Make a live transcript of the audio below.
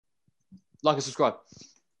like and subscribe.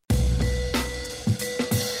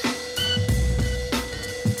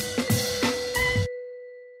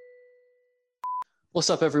 What's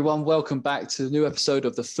up, everyone? Welcome back to the new episode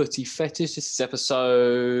of the Footy Fetish. This is episode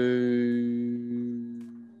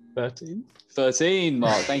 13,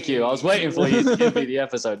 Mark. Thank you. I was waiting for you to give me the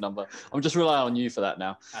episode number. I'm just relying on you for that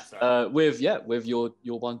now. That's right. With your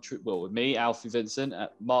one true, well, with me, Alfie Vincent,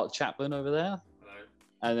 Mark Chapman over there. Hello.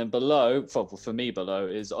 And then below, for me below,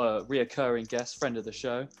 is a reoccurring guest, friend of the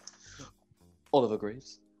show, Oliver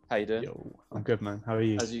Greaves. How you doing? Yo, I'm good, man. How are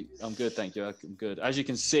you? I'm good, thank you. I'm good. As you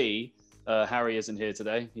can see, Harry isn't here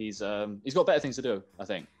today. He's got better things to do, I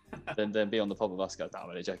think, than be on the pod with us. No, I'm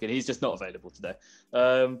only joking. He's just not available today.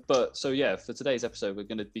 But so yeah, for today's episode, we're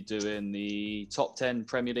going to be doing the top 10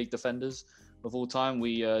 Premier League defenders of all time.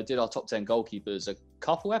 We did our top 10 goalkeepers a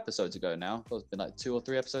couple episodes ago now. It's been like 2 or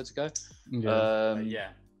 3 episodes ago. Yeah.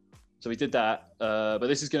 So we did that, but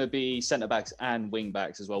this is going to be centre backs and wing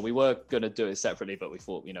backs as well. We were going to do it separately, but we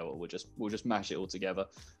thought, you know what, we'll just mash it all together.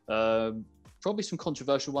 Probably some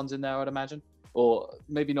controversial ones in there, I'd imagine, or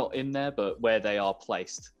maybe not in there, but where they are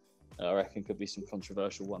placed, I reckon could be some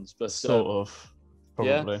controversial ones. But sort of,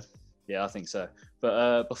 probably. Yeah, I think so.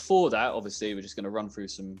 But before that, obviously, we're just going to run through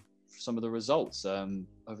some of the results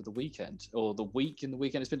over the weekend or the week in the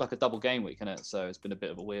weekend. It's been like a double game week, isn't it? So it's been a bit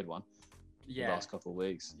of a weird one. Yeah. The last couple of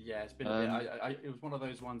weeks. Yeah, it's been a bit. It was one of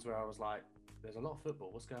those ones where I was like, "There's a lot of football.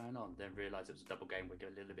 What's going on?" Then realised it was a double game week, a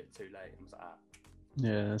little bit too late. I was like,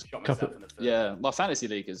 Yeah, shot myself in the foot. Yeah, my fantasy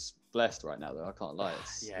league is blessed right now, though. I can't lie.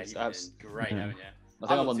 Yeah, it's you've been great, haven't you? I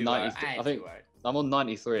think I'm on 90. I think I'm on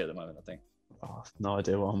 93 at the moment. I think. Oh, I've no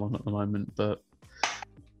idea what I'm on at the moment, but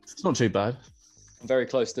it's not too bad. I'm very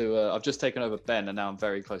close to. I've just taken over Ben, and now I'm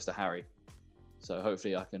very close to Harry. So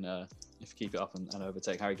hopefully I can, if keep it up and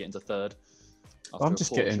overtake Harry, get into third. I'm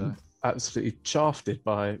just getting absolutely shafted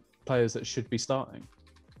by players that should be starting.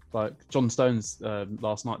 Like John Stones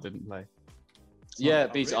last night didn't play. Yeah,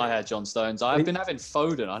 really? I had John Stones. I've been having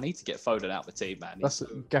Foden. I need to get Foden out of the team, man.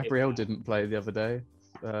 Gabriel didn't play the other day.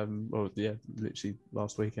 Literally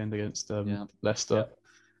last weekend against Leicester. Yeah.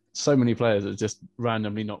 So many players are just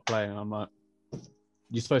randomly not playing. I'm like,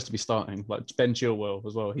 you're supposed to be starting. Like Ben Chilwell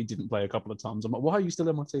as well. He didn't play a couple of times. I'm like, why are you still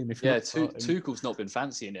in my team? If you're not starting? Tuchel's not been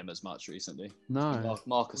fancying him as much recently. No.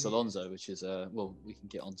 Marcus Alonso, which is we can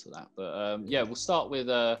get onto that. But we'll start with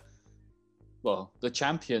the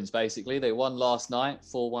champions basically. They won last night,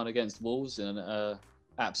 4-1 against Wolves in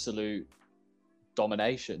absolute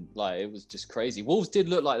domination. Like it was just crazy. Wolves did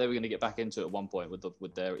look like they were going to get back into it at one point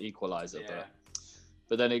with their equaliser,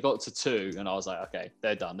 but then it got to 2, and I was like, okay,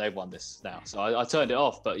 they're done. They've won this now. So I turned it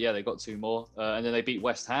off. But yeah, they got 2 more, and then they beat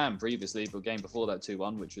West Ham previously, the game before that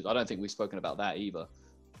 2-1, which was, I don't think we've spoken about that either.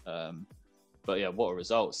 But yeah, what a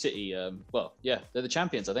result! City, they're the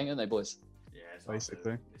champions, I think, aren't they, boys? Yeah,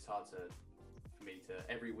 basically. It's hard for me to.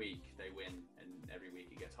 Every week they win, and every week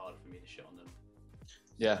it gets harder for me to shit on them.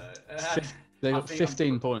 Yeah. They got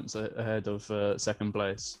 15 points ahead of second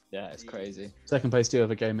place. Yeah, it's crazy. Second place do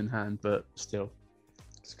have a game in hand, but still.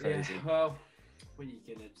 It's crazy. Yeah, well, what are you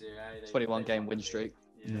gonna do? 21 game win streak.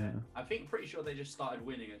 Yeah. I think pretty sure they just started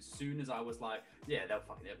winning as soon as I was like, yeah, they'll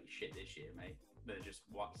be shit this year, mate. They just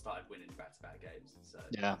started winning back-to-back games. So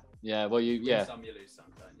Yeah. Well, you lose some, you lose some,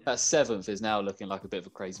 don't you? That 7th is now looking like a bit of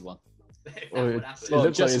a crazy one.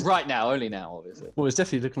 It Just like right now, only now, obviously. Well, it's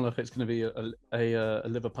definitely looking like it's going to be a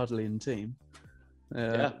Liverpudlian team.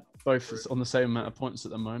 Both on the same amount of points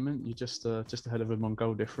at the moment. You're just ahead of them on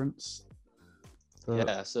goal difference.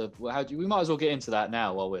 But... So we might as well get into that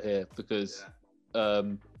now while we're here, because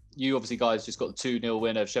you obviously guys just got the 2-0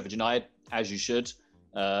 win of Sheffield United, as you should.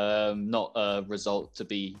 Not a result to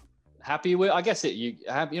be happy with. I guess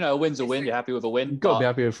a win's a win. You're happy with a win. You've got to be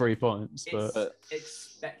happy with 3 points. But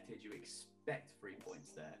expected. You expect 3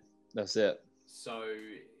 points there. That's it. So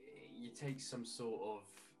you take some sort of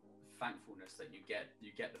thankfulness that you get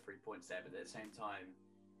the 3 points there, but at the same time,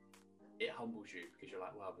 it humbles you because you're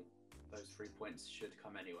like, well, those 3 points should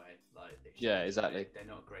come anyway. Like, exactly. They're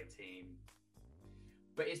not a great team,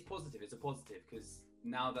 but it's positive. It's a positive because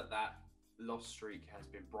now that loss streak has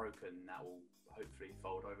been broken, that will hopefully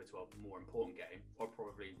fold over to a more important game, or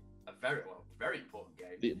probably a very important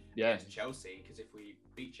game against Chelsea. Because if we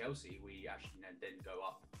beat Chelsea, we actually then go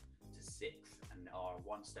up to 6th and are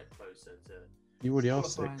one step closer to. You already are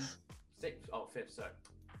 6th. 5th. So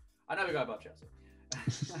I know we go above Chelsea.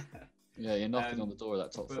 Yeah, you're knocking on the door of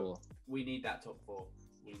that top 4. We need that top 4.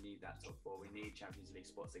 We need Champions League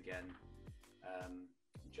spots again,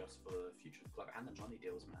 just for the future of the club and the money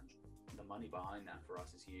deals, man. The money behind that for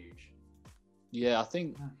us is huge. Yeah, I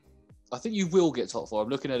think you will get top 4. I'm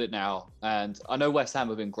looking at it now, and I know West Ham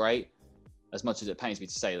have been great, as much as it pains me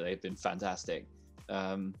to say that they've been fantastic,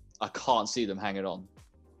 I can't see them hanging on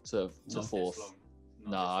to fourth.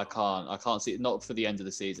 No, I can't see it. Not for the end of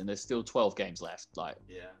the season. There's still 12 games left. Like,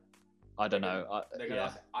 Yeah. I don't know.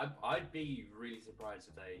 I'd be really surprised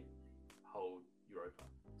if they hold Europa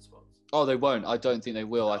spots. Oh, they won't. I don't think they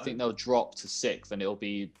will. No. I think they'll drop to 6th, and it'll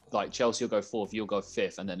be like Chelsea will go 4th, you'll go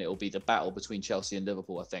 5th, and then it'll be the battle between Chelsea and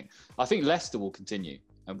Liverpool. I think Leicester will continue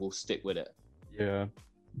and will stick with it. Yeah.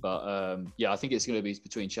 But I think it's going to be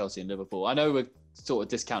between Chelsea and Liverpool. I know we're sort of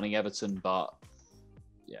discounting Everton, but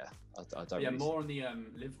yeah, I don't. Yeah, really more on the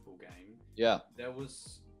Liverpool game. Yeah. It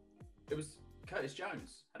was Curtis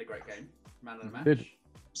Jones had a great game, man of the match. Good.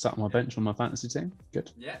 Sat on my bench on my fantasy team. Good.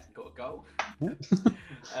 Yeah, got a goal. Yeah.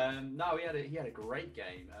 No, he had a great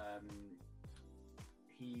game.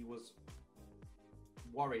 He was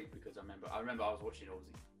worried because I remember I was watching,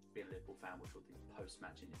 obviously being a Liverpool fan, which all the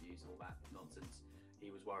post-match interviews and all that nonsense. He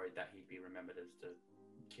was worried that he'd be remembered as the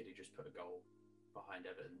kid who just put a goal behind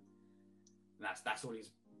Everton. And that's all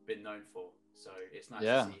he's been known for. So it's nice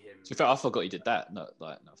to see him. To be fair, I forgot he did that. No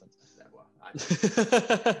offense. Well,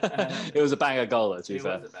 it was a banger goal, though, to be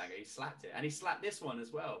fair. It was a banger. He slapped it, and he slapped this one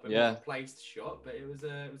as well. But yeah, it was a placed shot, but it was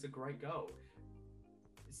a great goal.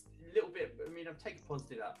 It's a little bit. I mean, I've taken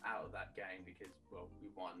positive out of that game because we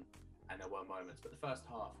won, and there were moments. But the first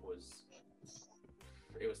half was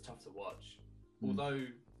tough to watch. Although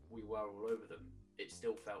we were all over them, it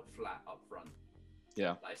still felt flat up front.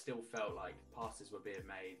 Yeah, like, it still felt like passes were being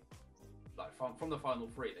made. Like from the final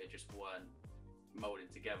three, they just weren't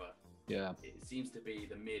molded together. Yeah, it seems to be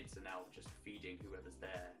the mids are now just feeding whoever's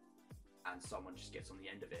there, and someone just gets on the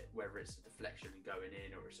end of it, whether it's a deflection and going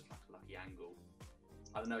in or it's just like a lucky angle.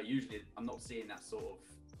 I don't know. Usually, I'm not seeing that sort of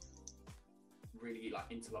really like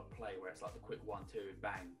interlock play where it's like the quick 1-2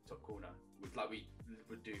 bang top corner, which like we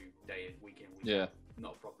would do week in week out,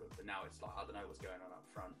 not a problem. But now it's like I don't know what's going on up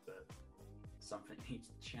front, but something needs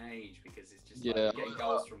to change because it's just like you're getting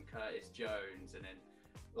goals from Curtis Jones, and then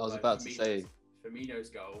I was about to say Firmino's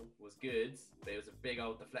goal was good, but it was a big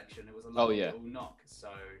old deflection. It was a little knock. So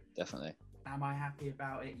definitely. Am I happy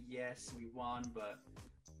about it? Yes, we won, but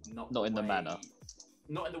not in the manner.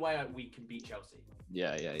 Not in the way we can beat Chelsea.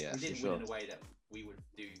 Yeah. We didn't win in the way that we would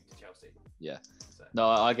do to Chelsea. Yeah. So. No,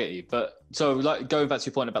 I get you. But so, like, going back to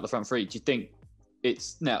your point about the front three, do you think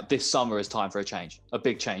it's now this summer is time for a change, a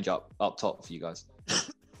big change up top for you guys?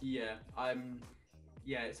 Yeah,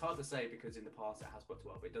 it's hard to say because in the past it has worked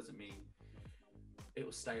well, but it doesn't mean it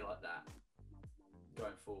will stay like that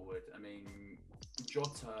going forward. I mean,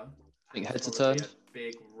 Jota, I think head to turn, a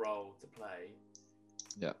big role to play.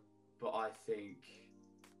 Yeah, but I think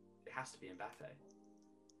it has to be Mbappe.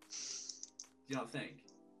 Do you not think?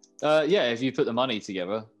 Yeah, if you put the money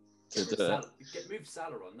together. Move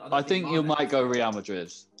Salah on. I think he might go Real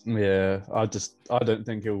Madrid. Yeah, I don't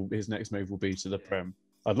think his next move will be to the Prem.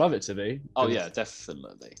 I'd love it to be. Oh yeah,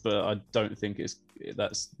 definitely. But I don't think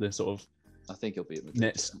that's the sort of. I think it'll be at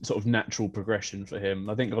Madrid, sort of natural progression for him.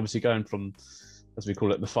 I think obviously going from, as we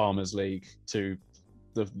call it, the Farmers League to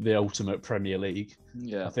the ultimate Premier League.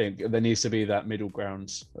 Yeah, I think there needs to be that middle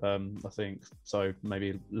ground. I think so.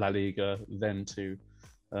 Maybe La Liga, then to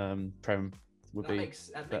Prem would be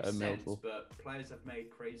better. Sense, but players have made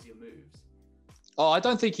crazier moves. Oh, I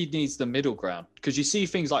don't think he needs the middle ground because you see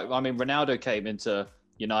things like, I mean, Ronaldo came into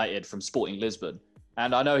United from Sporting Lisbon,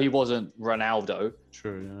 and I know he wasn't Ronaldo.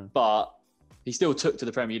 True, yeah. But he still took to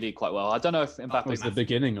the Premier League quite well. I don't know if Mbappe... That was the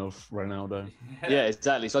beginning of Ronaldo. Yeah,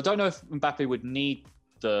 exactly. So I don't know if Mbappe would need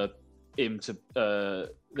the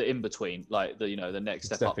in-between, like the next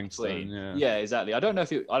step up between. Yeah, exactly. I don't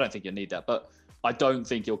think you'll need that, but I don't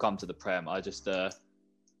think he'll come to the Prem. I just...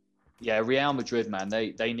 Real Madrid, man,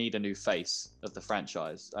 they need a new face of the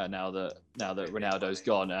franchise now that Ronaldo's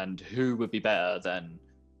gone, and who would be better than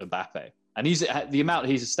Mbappe? And the amount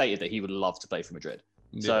he's stated that he would love to play for Madrid.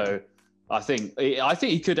 Yeah. So I think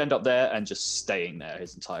he could end up there and just staying there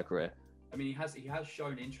his entire career. I mean, he has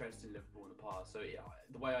shown interest in Liverpool in the past. So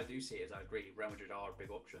the way I do see it is, I agree, Real Madrid are a big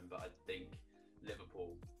option, but I think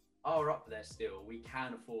Liverpool are up there still. We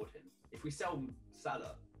can afford him. If we sell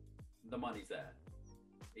Salah, the money's there.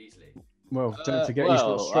 Easily. Well, don't forget he's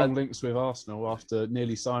got strong links with Arsenal after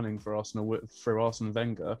nearly signing for Arsenal through Arsene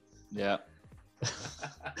Wenger. Yeah.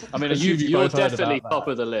 I mean, you're definitely top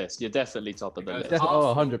of the list. You're definitely top of the list.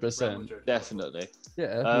 100%. Definitely.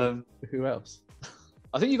 Yeah. Who else?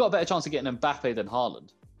 I think you got a better chance of getting Mbappe than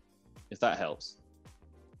Haaland, if that helps.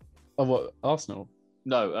 Oh, what? Arsenal?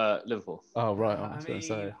 No, Liverpool. Oh, right. I was going to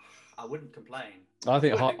say. I wouldn't complain. I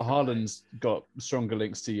think wouldn't complain. Haaland's got stronger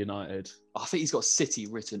links to United. I think he's got City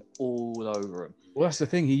written all over him. Well, that's the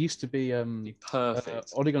thing. He used to be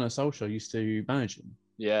Perfect. Ole Gunnar Solskjaer used to manage him,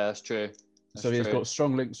 Yeah, that's true. That's so he's true. got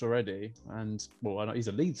strong links already. And well, I know he's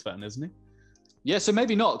a Leeds fan, isn't he? Yeah, so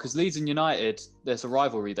maybe not, because Leeds and United, there's a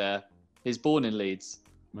rivalry there. He's born in Leeds.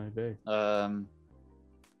 Maybe.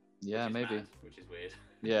 Yeah, maybe. Which is weird.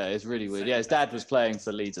 Yeah, it's really weird. Yeah, his dad was playing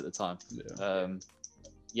for Leeds at the time.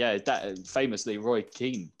 Yeah. Famously, Roy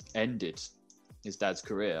Keane ended his dad's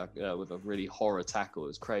career with a really horror tackle. It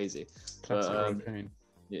was crazy. Classic But, Roy Keane.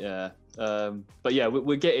 Yeah. But yeah,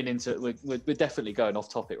 we're getting into we're definitely going off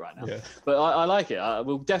topic right now. Yeah. But I like it.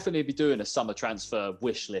 We'll definitely be doing a summer transfer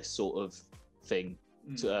wish list sort of thing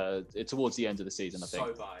towards the end of the season, I think.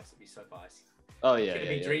 So biased. It'd be so biased. Oh yeah, It's going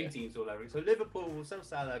to be dream teams all over. So Liverpool will sell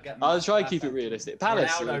Salah, get. I'll try and keep it realistic. Palace.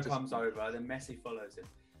 Ronaldo comes over, then Messi follows him.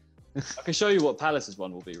 I can show you what Palace's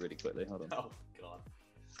one will be really quickly. Hold on. Oh God.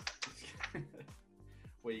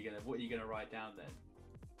 What are you gonna write down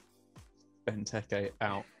then? Benteke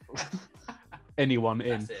out. Anyone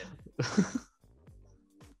in. That's it.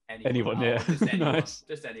 Anyone, Oh, yeah. Just anyone. Nice.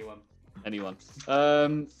 Just anyone. Anyone.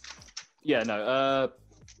 Yeah, no.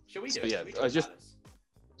 Shall we do So, it? yeah, Shall we do I just- Palace?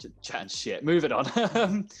 Chatting shit. Moving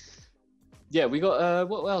on. Yeah, we got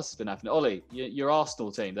what else has been happening? Ollie, your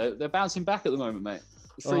Arsenal team, they're bouncing back at the moment, mate.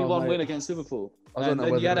 3-1 mate. win against Liverpool. I don't And know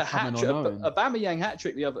then whether you had a they're hat coming trick, or knowing. a Aubameyang hat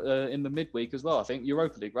trick the other in the midweek as well. I think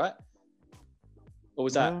Europa League, right? Or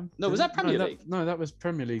was that was that Premier League? No, that was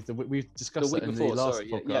Premier League. We The discussed week that in before. the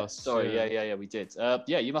last Sorry, podcast. yeah, we did.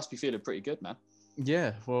 Yeah, you must be feeling pretty good, man.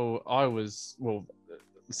 Yeah, well, as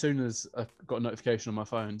soon as I got a notification on my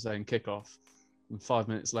phone saying kickoff, and 5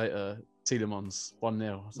 minutes later, Tielemans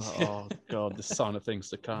 1-0. I was like, oh god, the sign of things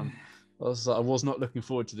to come. I was not looking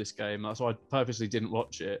forward to this game. That's why I purposely didn't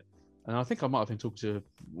watch it. And I think I might have been talking to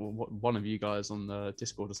one of you guys on the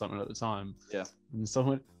Discord or something at the time. Yeah. And someone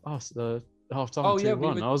went, oh, it's the half time Oh, 2-1. yeah, we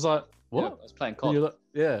were- I was like, Yeah, what? I was playing And COD. you're like,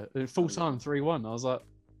 yeah, full time 3-1. I was like,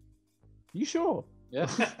 you sure? Yeah,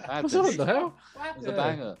 I was like, what the hell? It was a Yeah.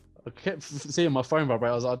 banger. I kept seeing my phone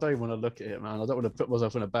vibrate. I was like, I don't even want to look at it, man. I don't want to put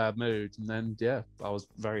myself in a bad mood. And then, yeah, I was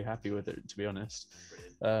very happy with it, to be honest.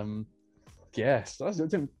 Brilliant. Yes, I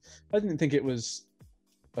didn't think it was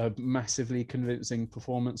a massively convincing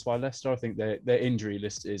performance by Leicester. I think their injury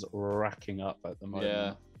list is racking up at the moment.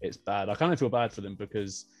 Yeah. It's bad. I kind of feel bad for them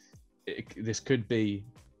because this could be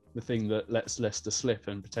the thing that lets Leicester slip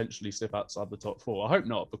and potentially slip outside the top four. I hope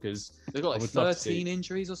not, because They've got I like would love to see- 13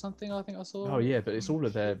 injuries or something, I think I saw. oh yeah, but it's all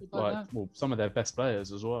of their Something like that. some of their best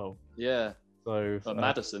players as well. Yeah. So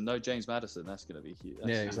Madison, no James Madison. That's going to be huge. That's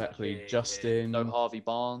yeah, huge. exactly. Yeah. Justin, No Harvey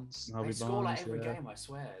Barnes. They Harvey score like Barnes, every yeah. game, I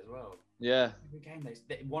swear, as well. Yeah. Every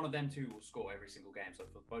game, one of them two will score every single game. So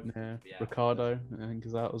for both of Yeah, them to be out. Ricardo, I think,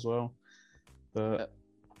 is out as well. But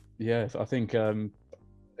yeah, I think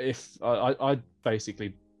if I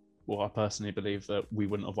basically, well, I personally believe that we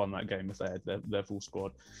wouldn't have won that game if they had their full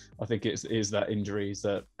squad. I think it is that injuries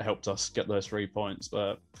that helped us get those 3 points,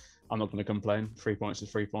 but I'm not going to complain. 3 points is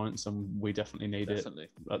 3 points, and we definitely need Definitely.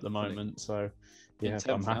 it at the Definitely. moment. So In yeah,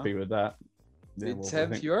 10th I'm happy with that. Yeah, In well, I 10th,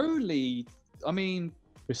 think you're only. I mean,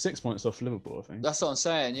 we're 6 points off Liverpool. I think that's what I'm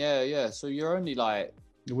saying. Yeah. So you're only like.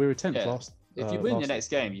 we were 10th Yeah. last. If you win your last next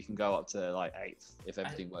game, you can go up to like 8th if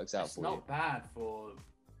everything works out It's for not you. bad for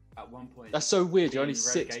at one point. That's so weird. You're only being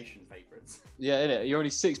 6. relegation favourites. Yeah, innit? You're only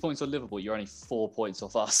 6 points on Liverpool. You're only 4 points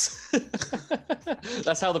off us.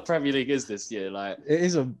 That's how the Premier League is this year. Like, It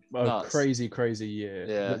is a Nuts. crazy year.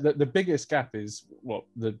 Yeah. The biggest gap is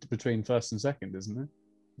between first and second, isn't it?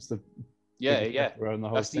 It's the yeah. biggest gap around the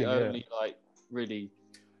whole That's thing. the Yeah. only like really.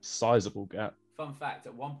 Sizable gap. Fun fact: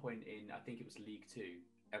 at one point in, I think it was League Two,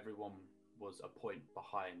 everyone was a point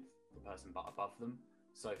behind the person but above them.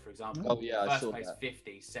 So, for example, Oh, yeah, I first saw place that.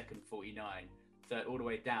 50, second 49, third all the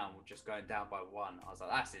way down, just going down by 1. I was like,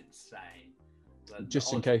 that's insane. The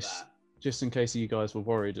Just in odds of case- that. Just in case you guys were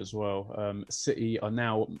worried as well, City are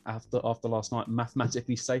now after last night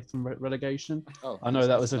mathematically safe from relegation. Oh, I know that's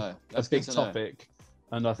that good was to a know. That's big good to know. topic,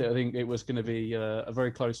 and I think it was going to be a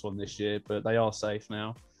very close one this year, but they are safe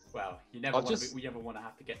now. Well, you never I've want just- we never want to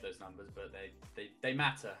have to get those numbers, but they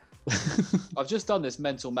matter. I've just done this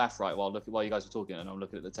mental math right while you guys were talking, and I'm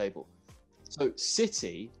looking at the table. So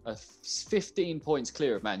City are 15 points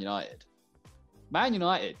clear of Man United. Man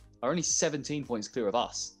United are only 17 points clear of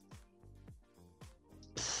us.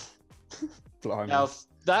 Blimey. Now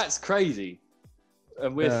that's crazy,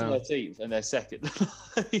 and we're Yeah. 13th and they're second.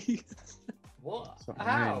 What? That's what I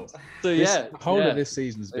How? mean. So This yeah, whole yeah. of this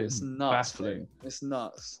season's been It's nuts, baffling. mate. It's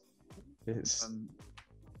nuts. It's Um,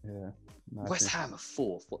 yeah. West madness. Ham are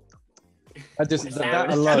 4th. What? That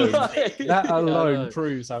alone, Like, that I alone know.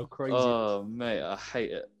 proves how crazy. Oh mate, I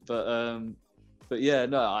hate it. But yeah,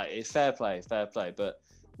 no, it's fair play. But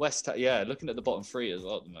West Ham, yeah, looking at the bottom three as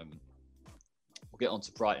well at the moment. We'll get on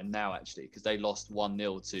to Brighton now actually, because they lost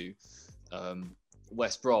 1-0 to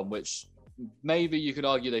West Brom, which maybe you could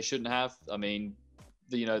argue they shouldn't have. I mean,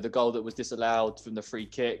 the goal that was disallowed from the free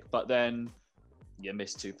kick, but then you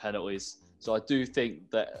missed 2 penalties. So I do think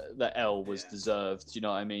that the L was deserved. Do you know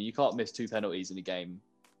what I mean? You can't miss 2 penalties in a game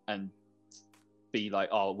and be like,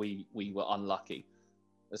 oh, we were unlucky.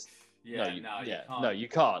 You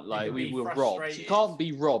can't. Like, we were robbed. You can't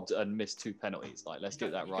be robbed and miss 2 penalties. Like, let's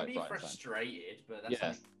get that right. You can be frustrated, but that's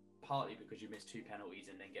only partly because you missed 2 penalties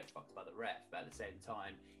and then get fucked by the ref. But at the same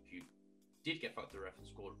time, if you did get fucked by the ref and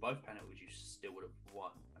scored both penalties, you still would have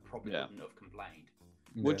won and probably wouldn't have complained.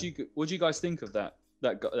 What do you guys think of that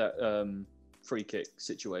free kick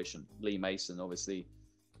situation? Lee Mason, obviously,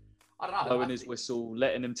 I don't know, blowing his whistle,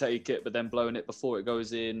 letting him take it, but then blowing it before it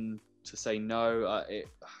goes in to say no.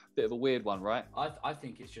 Bit of a weird one, right? I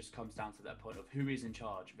think it just comes down to that point of who is in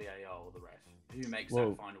charge, VAR or the ref? Who makes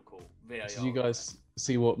that final call? VAR. Did you guys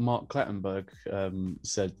see what Mark Clattenburg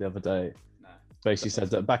said the other day? No. Basically said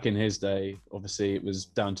that back in his day, obviously it was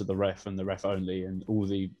down to the ref and the ref only, and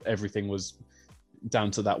everything was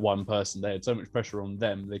down to that one person. They had so much pressure on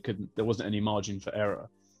them, there wasn't any margin for error.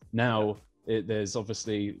 Now there's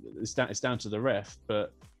obviously it's down to the ref,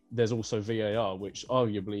 but there's also VAR, which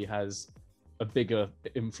arguably has a bigger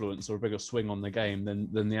influence or a bigger swing on the game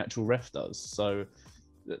than the actual ref does. So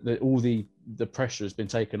all the pressure has been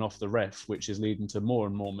taken off the ref, which is leading to more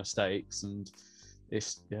and more mistakes. And I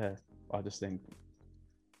just think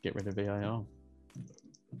get rid of VAR.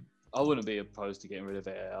 I wouldn't be opposed to getting rid of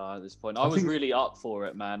VAR at this point. I was really up for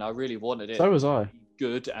it, man. I really wanted it. So was I.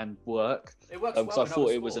 Good and work. It works because well I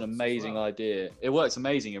thought it was an amazing idea. It works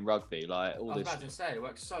amazing in rugby. Like all I was this. about to say it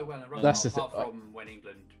works so well in rugby. That's apart from when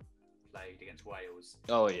England played against Wales.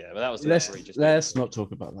 Oh yeah, but that was let's not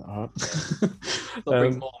talk about that.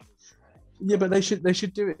 Right? Yeah, but they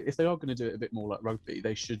should do it if they are going to do it a bit more like rugby.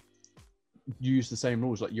 They should use the same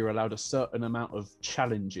rules. Like, you're allowed a certain amount of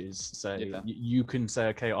challenges. You can say,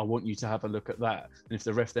 okay, I want you to have a look at that, and if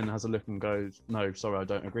the ref then has a look and goes, no, sorry, I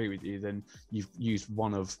don't agree with you, then you've used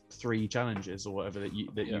one of 3 challenges or whatever that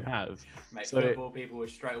you have. Mate, football people would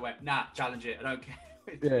straight away, challenge it, I don't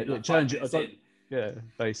care. Challenge it. Yeah,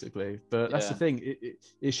 basically. But that's the thing.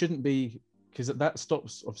 It shouldn't be, because that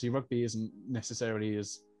stops. Obviously, rugby isn't necessarily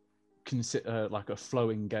as consider like a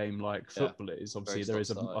flowing game like football is. Obviously, there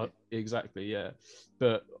is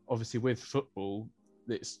but obviously with football,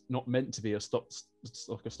 it's not meant to be a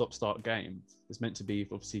stop-start game. It's meant to be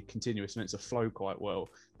obviously continuous, meant to flow quite well.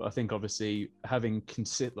 But I think obviously having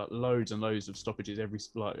loads and loads of stoppages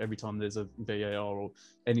every time there's a VAR or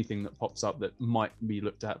anything that pops up that might be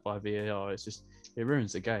looked at by VAR, it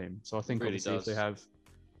ruins the game. So I think obviously if they have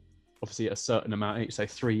obviously a certain amount, say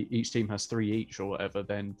 3, each team has 3 each or whatever,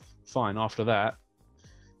 then fine. After that,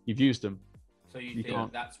 you've used them. So you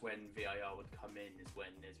think that's when VAR would come in, is when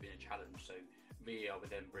there's been a challenge, so VAR would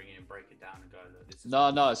then bring it and break it down and go, look, this is...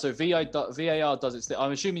 No. So VAR does its thing.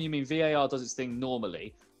 I'm assuming you mean VAR does its thing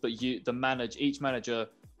normally, but each manager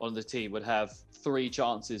on the team would have 3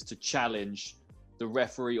 chances to challenge the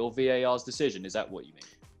referee or VAR's decision. Is that what you mean?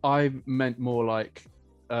 I meant more like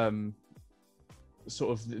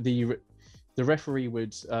sort of the referee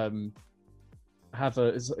would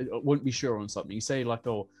wouldn't be sure on something. You say like,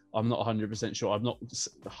 oh, I'm not 100% sure. I'm not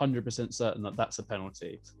 100% certain that that's a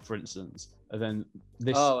penalty, for instance. And then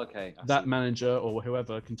that manager or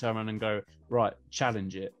whoever can turn around and go, right,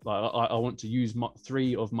 challenge it. Like I want to use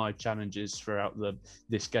 3 of my challenges throughout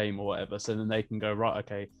this game or whatever. So then they can go, right,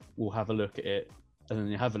 okay, we'll have a look at it. And then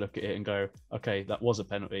you have a look at it and go, okay, that was a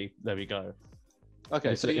penalty. There we go.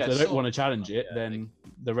 Okay, so if they don't want to challenge it, then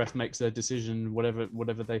the ref makes their decision,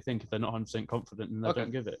 whatever they think. If they're not 100% confident, then they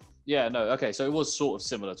don't give it. Yeah, no, okay, so it was sort of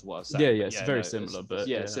similar to what I was saying. Yeah, it's very similar, but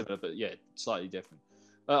similar, but slightly different.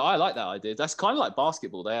 I like that idea. That's kind of like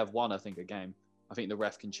basketball. They have one, I think, a game. I think the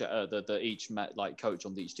ref can each coach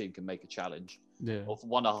on each team can make a challenge. Yeah, or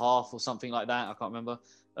 1.5 or something like that. I can't remember.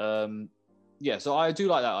 So I do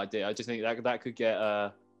like that idea. I just think that could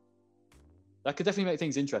get that could definitely make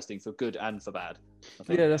things interesting for good and for bad.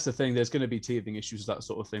 Yeah, that's the thing. There's going to be teething issues, that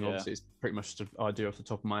sort of thing. Obviously, it's pretty much an idea off the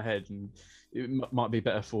top of my head, and it might be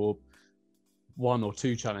better for 1 or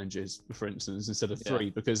 2 challenges, for instance, instead of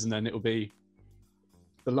 3, because then it'll be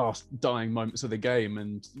the last dying moments of the game,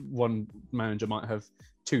 and one manager might have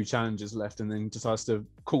 2 challenges left, and then decides to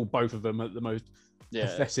call both of them at the most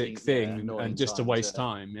pathetic thing, and just to waste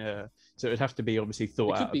time. Yeah. So it'd have to be obviously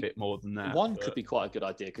thought could out be- a bit more than that. One but- could be quite a good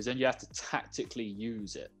idea because then you have to tactically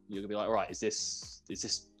use it. You're gonna be like, right, is this?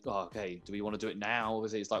 Oh, okay, do we want to do it now? Or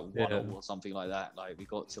is it like 1-1 or something like that? Like we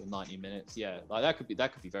got till 90 minutes. Yeah, like that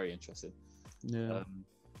could be very interesting. Yeah.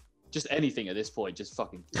 Just anything at this point, just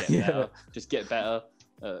fucking get Yeah. better. Just get better.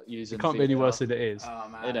 Using. It can't be any VAR. worse than it is. Oh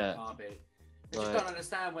man, Innit? it can't be. I Like- just don't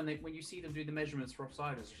understand when you see them do the measurements for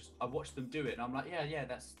offside. It's just I watch them do it, and I'm like, yeah,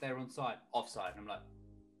 they're onside, offside. And I'm like,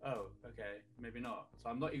 oh, okay, maybe not. So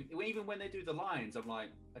I'm not even when they do the lines, I'm like,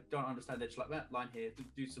 I don't understand. They're just like that line here,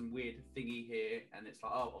 do some weird thingy here, and it's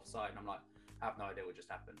like, oh, offside. And I'm like, I have no idea what just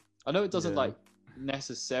happened. I know it doesn't Yeah. like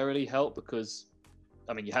necessarily help because,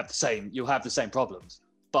 I mean, you'll have the same problems,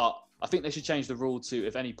 but I think they should change the rule to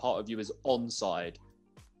if any part of you is onside,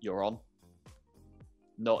 you're on.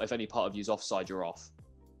 Not if any part of you is offside, you're off.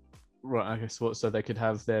 Right, I guess what? So they could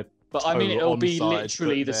have their. But I mean, Toe it'll be onside,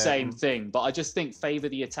 literally but the they're- same thing. But I just think favour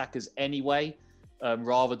the attackers anyway,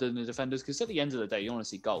 rather than the defenders, because at the end of the day, you want to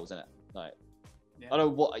see goals, innit? Like, Yeah. I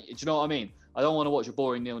don't what. Do you know what I mean? I don't want to watch a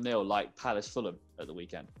boring 0-0 like Palace Fulham at the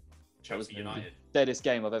weekend. Chelsea United. Deadest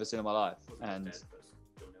game I've ever seen in my life, Wasn't and dead, but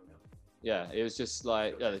still 0-0. yeah, it was just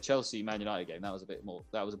like the Chelsea Man United game. That was a bit more.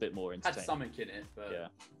 That was a bit more Had entertaining. something in it, but Yeah,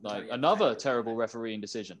 Only like a another penalty, terrible wasn't refereeing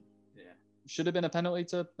decision. yeah. Should have been a penalty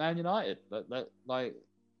to Man United. Like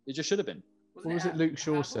it just should have been. What was it Luke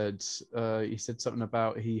Shaw said? He said something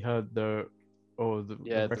about he heard the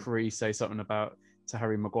referee say something about to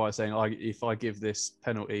Harry Maguire saying, if I give this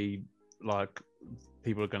penalty, like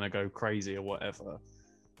people are going to go crazy or whatever.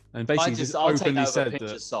 And basically just I'll take openly that with a said pinch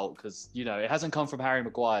that. of salt because it hasn't come from Harry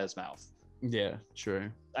Maguire's mouth, Yeah,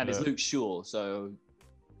 true. and it's But- Luke Shaw. So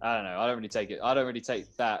I don't know. I don't really take it. I don't really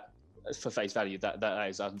take that for face value. That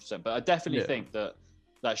is 100%. But I definitely Yeah. think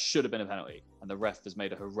that should have been a penalty, and the ref has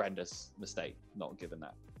made a horrendous mistake not giving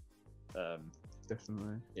that.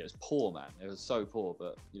 Definitely. It was poor, man. It was so poor.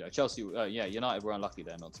 But Chelsea, United were unlucky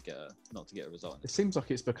there not to get a result. It seems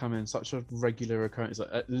like it's becoming such a regular occurrence. Like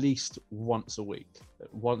at least once a week,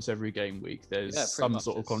 once every game week, there's Yeah, pretty some much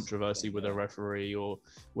sort of it's- controversy with a yeah. referee or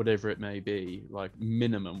whatever it may be. Like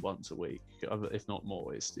minimum once a week, if not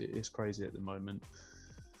more. It's crazy at the moment.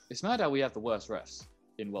 It's mad how we have the worst refs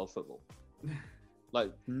in world football.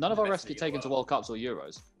 Like none of our Best refs league get in taken the to World Cups or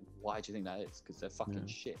Euros. Why do you think that is? Because they're fucking Yeah.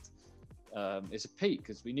 shit. It's a peak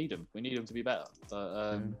because we need them. We need them to be better.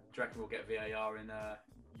 But Do you reckon we'll get VAR in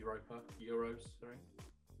Euros? Sorry,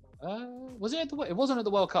 was it at it wasn't at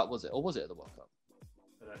the World Cup, was it? Or was it at the World Cup?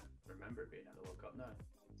 I don't remember it being at the World Cup. No.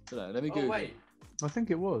 I don't know. Let me Oh Google. wait, I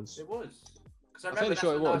think it was. it was. Because I I'm remember fairly sure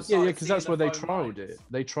it that's when I was. Yeah, started because that's seeing where the they phone trialed lines. it.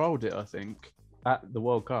 They trialed it, I think, at the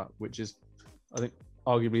World Cup, which is, I think,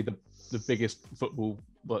 arguably the biggest football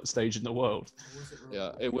stage in the world. Was it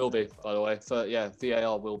Yeah, it will be. By the way,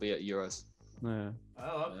 VAR will be at Euros. Yeah.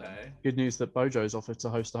 Oh, okay. Good news that Bojo's offered to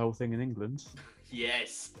host the whole thing in England.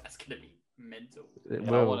 Yes, that's gonna be mental. It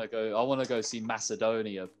Yeah, will. I want to go see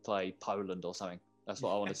Macedonia play Poland or something. That's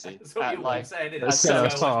what I want to see. That's what At, you're like, saying. At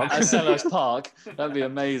Selhurst Park. at Selhurst Park. That'd be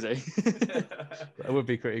amazing. That would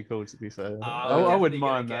be pretty cool, to be fair. We're I wouldn't definitely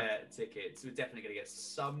mind gonna that. get tickets. We're definitely gonna get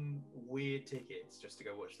some weird tickets just to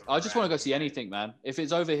go watch them. I just want to go see anything, man. If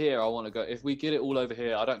it's over here, I want to go. If we get it all over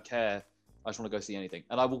here, I don't care. I just want to go see anything,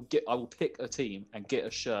 and I will pick a team and get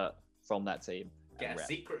a shirt from that team. Get and a rep.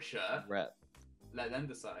 secret shirt. Rep. Let them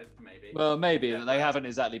decide, maybe. Well, maybe Yeah. but they haven't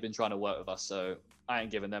exactly been trying to work with us, so I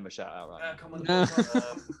ain't giving them a shout out right now. Come on the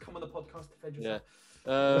podcast. Come on the podcast. Defend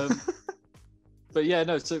yourself. But yeah,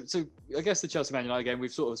 no. So I guess the Chelsea Man United game,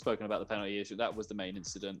 we've sort of spoken about the penalty issue. That was the main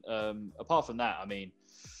incident. Apart from that, I mean,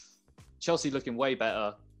 Chelsea looking way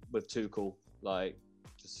better with Tuchel, like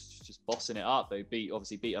just bossing it up. They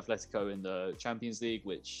obviously beat Atletico in the Champions League,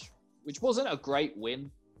 which wasn't a great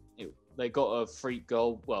win. They got a freak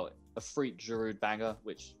goal, a freak Giroud banger,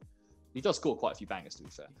 which he does score quite a few bangers to be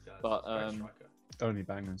fair. He does. But, Great striker. Only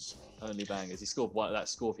bangers. Only bangers. He scored one. That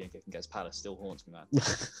scorpion kick against Palace still haunts me, man.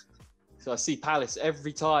 So I see Palace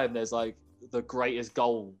every time. There's like the greatest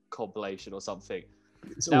goal compilation or something.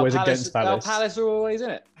 It's always against Palace. Now Palace are always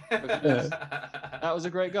in it. Yeah. That was a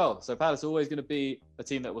great goal. So Palace are always going to be a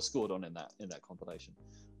team that was scored on in that compilation.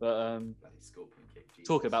 But Bloody scorpion kick, Jesus.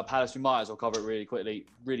 talking about Palace, we might as well cover it really quickly.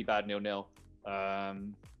 Really bad 0-0.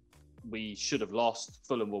 We should have lost.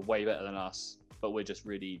 Fulham were way better than us, but we're just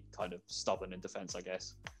really kind of stubborn in defence, I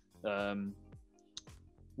guess.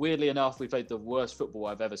 Weirdly enough, we played the worst football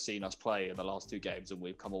I've ever seen us play in the last two games, and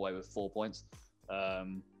we've come away with 4 points. I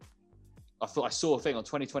saw a thing on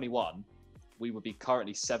 2021. We would be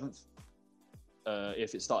currently 7th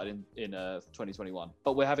if it started in 2021.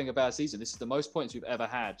 But we're having a bad season. This is the most points we've ever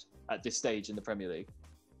had at this stage in the Premier League.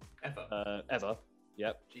 Ever. Ever.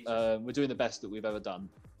 Yep. Jesus. We're doing the best that we've ever done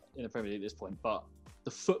in the Premier League at this point. But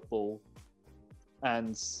the football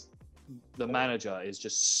and the manager is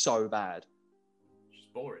just so bad. It's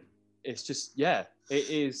boring. It's just, yeah, it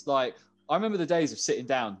is like, I remember the days of sitting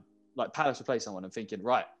down, like Palace would play someone and thinking,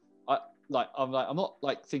 right, I'm not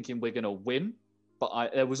like thinking we're going to win,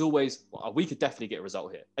 but there was always, we could definitely get a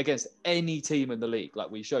result here against any team in the league. Like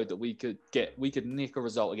we showed that we could nick a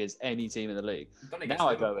result against any team in the league. Now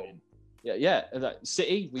I go in. Yeah. Like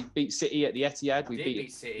City, we beat City at the Etihad. We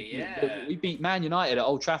beat City, yeah. We beat Man United at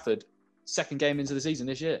Old Trafford, second game into the season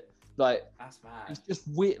this year. Like, that's mad. It's just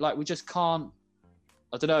weird. Like, we just can't,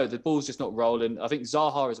 I don't know, the ball's just not rolling. I think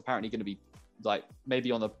Zaha is apparently going to be like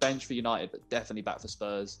maybe on the bench for United, but definitely back for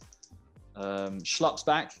Spurs. Schlupp's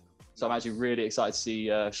back, so I'm actually really excited to see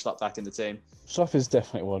Schlupp back in the team. Schlupp is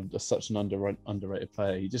definitely such an underrated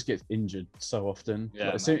player. He just gets injured so often.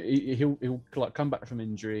 Yeah, so he'll like come back from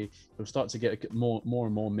injury. He'll start to get more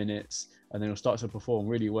and more minutes, and then he'll start to perform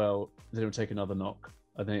really well. Then he'll take another knock,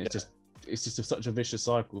 and then it's just such a vicious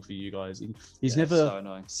cycle for you guys. He's never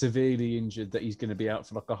so severely injured that he's going to be out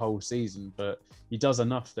for like a whole season, but he does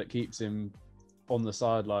enough that keeps him on the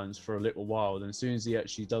sidelines for a little while. Then as soon as he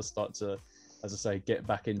actually does start to, as I say, get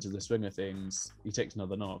back into the swing of things, he takes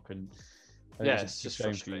another knock. And it's just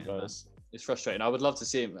frustrating. It's frustrating. I would love to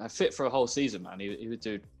see him fit for a whole season, man. He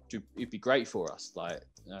would he'd be great for us. Like,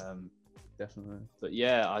 definitely. But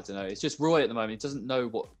yeah, I don't know. It's just Roy at the moment. He doesn't know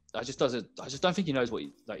what. I just don't think he knows what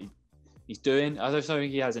he's doing. I just don't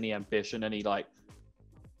think he has any ambition, any like.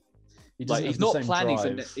 He's not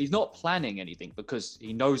planning. He's not planning anything because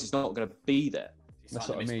he knows he's not going to be there. That's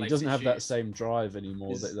what I mean. He doesn't have that same drive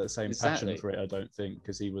anymore, that same passion for it, I don't think,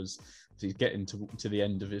 because he's getting to the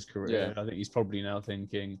end of his career. Yeah. I think he's probably now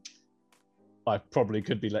thinking, I probably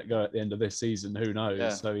could be let go at the end of this season. Who knows? Yeah.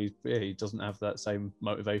 So he doesn't have that same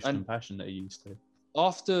motivation and passion that he used to.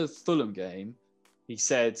 After Fulham game, he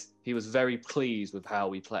said he was very pleased with how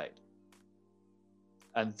we played.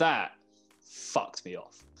 And that fucked me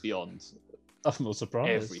off beyond... I'm not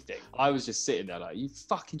surprised. Everything. I was just sitting there like, you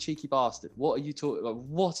fucking cheeky bastard. What are you talking about?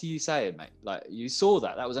 What are you saying, mate? Like, you saw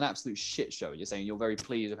that. That was an absolute shit show. You're saying you're very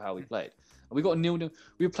pleased with how we played. And we got a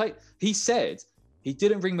 0-0. He said he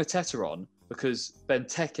didn't bring Mateta on because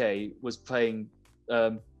Benteke was playing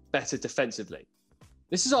better defensively.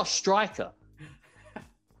 This is our striker.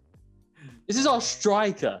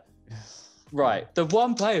 Right, the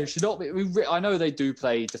one player should not be. I know they do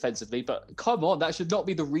play defensively, but come on, that should not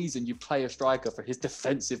be the reason you play a striker for his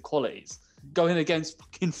defensive qualities. Going against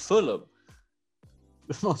fucking Fulham,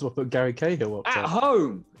 might as well put Gary Cahill up at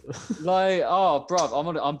home. Like, oh, bruv,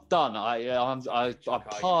 I'm done. I'm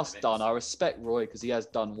past done. I respect Roy because he has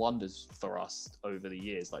done wonders for us over the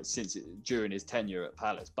years, like during his tenure at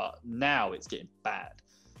Palace. But now it's getting bad.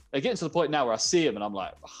 They're getting to the point now where I see him and I'm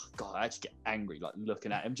like, oh, God, I actually get angry like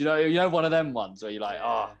looking at him. Do you know one of them ones where you're like,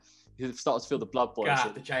 you start to feel the blood boil. You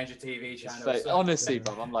have to change the TV channel. Honestly,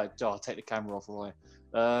 bro, I'm like, I'll take the camera off Roy.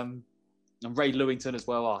 And Ray Lewington as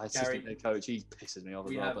well, our assistant head coach, he pisses me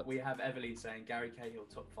off as well. We have Evelyn saying Gary Cahill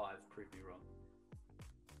top 5, prove me wrong.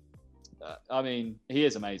 I mean, he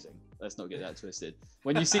is amazing. Let's not get that twisted.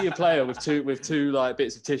 When you see a player with two like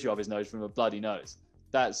bits of tissue off his nose from a bloody nose,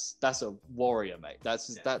 that's a warrior, mate.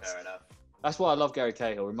 That's fair enough. That's why I love Gary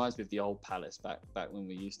Cahill. Reminds me of the old Palace back when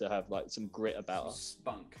we used to have like some grit about us.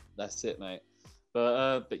 Spunk. That's it, mate.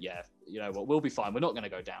 But yeah, you know what? We'll be fine. We're not going to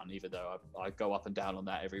go down, even though I go up and down on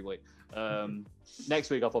that every week. Next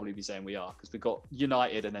week I'll probably be saying we are because we've got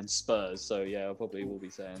United and then Spurs. So yeah, I probably will be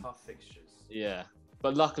saying tough fixtures. Yeah,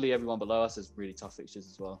 but luckily everyone below us has really tough fixtures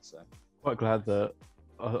as well. So quite glad that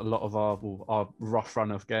a lot of our rough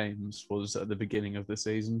run of games was at the beginning of the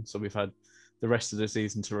season, so we've had the rest of the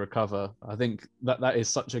season to recover. I think that is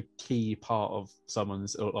such a key part of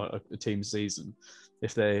someone's or a team's season.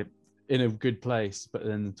 If they're in a good place, but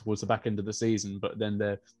then towards the back end of the season, but then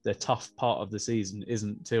their tough part of the season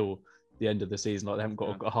isn't till the end of the season. Like they haven't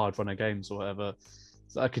got a hard run of games or whatever.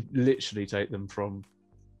 So I could literally take them from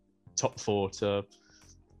top 4 to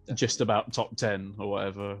just about top 10 or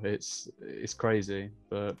whatever. It's crazy,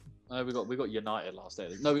 but we got United last day.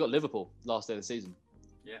 We got Liverpool last day of the season.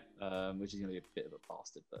 Yeah, which is going to be a bit of a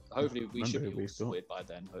bastard, but hopefully we should be all sorted by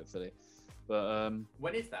then. Hopefully, but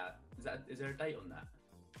when is that? Is there a date on that?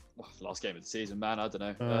 Well, last game of the season, man. I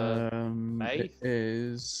don't know. May? It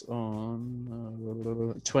is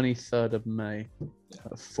on 23rd of May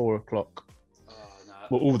at 4 o'clock. Oh, no.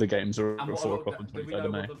 Well, all the games are at 4 o'clock on 23rd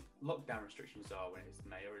of May. What the lockdown restrictions are when it's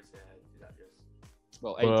May, or is that just?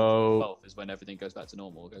 Well, April Well- 12th is when everything goes back to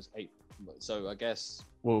normal. It goes 8. So I guess.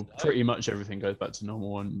 Well, pretty much everything goes back to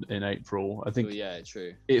normal in April. I think Well, yeah,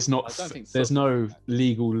 true. it's not. I don't think There's football no is back.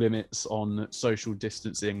 legal limits on social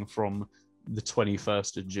distancing from the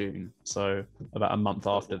 21st of June. So about a month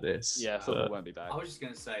after this. Yeah, But, football won't be back. I was just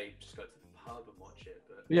going to say, just go to the pub and watch it.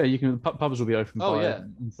 But yeah, you can. Pubs will be open Oh, by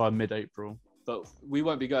yeah. mid-April. But we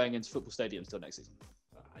won't be going into football stadiums till next season.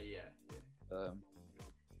 yeah.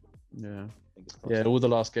 Yeah. Fingers crossed. Yeah, all the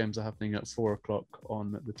last games are happening at 4:00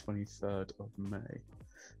 on the 23rd of May.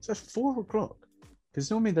 So 4:00, because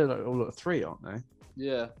normally they're like all at 3, aren't they?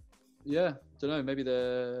 Yeah. Don't know. Maybe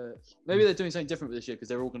they're doing something different this year because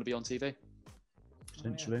they're all going to be on TV.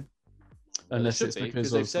 Potentially, They unless should it's be,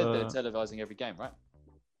 because they've of said they're televising every game, right?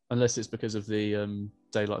 unless it's because of the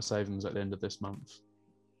daylight savings at the end of this month.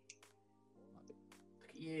 Look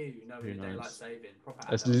at you, know Who your daylight knows? saving.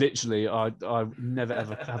 Proper It's adult. literally I never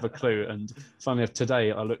ever have a clue. And funnily enough,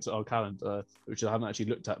 today I looked at our calendar, which I haven't actually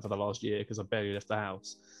looked at for the last year because I barely left the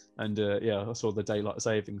house. And yeah, I saw the daylight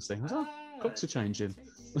savings thing. I was like, clocks are changing.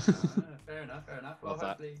 Fair enough. Well, Love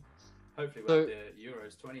that. hopefully So- we'll have the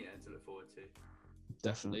Euros 20 then to look forward to.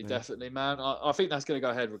 Definitely, man. I think that's going to go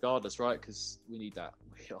ahead regardless, right? Because we need that.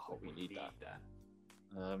 We need that.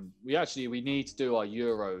 We need to do our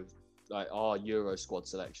Euro squad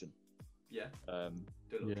selection. Yeah, Um,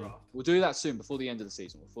 do a little Yeah. draft. we'll do that soon, before the end of the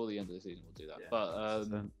season. We'll do that.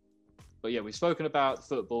 Yeah. But yeah, we've spoken about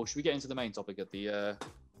football. Should we get into the main topic of the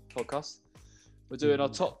podcast? We're doing our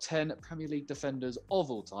top 10 Premier League defenders of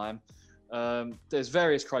all time. There's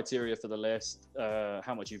various criteria for the list: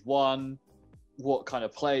 how much you've won, what kind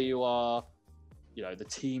of player you are, the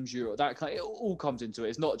teams it all comes into it.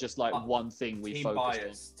 It's not just like one thing we Team focus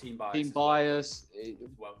bias. Team bias. on. Team is bias.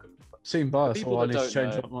 welcomed. Team bias. people I that need to don't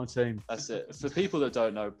change know- up my team. That's it. For people that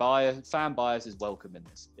don't know, fan bias is welcome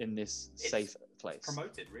in this safe place.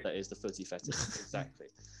 Promoted, really. That is the footy fetish. Exactly.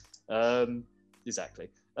 Exactly.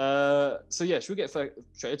 So yeah, should we get straight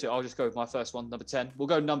into it? I'll just go with my first one, number 10. We'll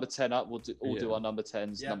go number 10 up. We'll do Yeah. our number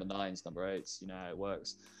 10s, Yeah. number 9s, number 8s. You know how it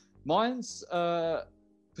works. Mine's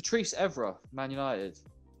Patrice Evra, Man United.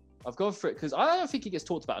 I've gone for it because I don't think he gets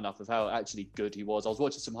talked about enough of how actually good he was. I was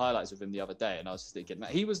watching some highlights of him the other day, and I was just thinking,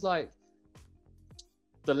 man, he was like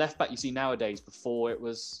the left back you see nowadays before it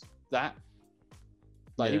was that.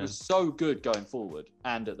 Like, he Yeah. was so good going forward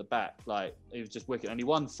and at the back. Like, he was just wicked. And he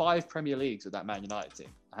won 5 Premier Leagues with that Man United team.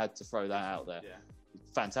 I had to throw that out there. Yeah.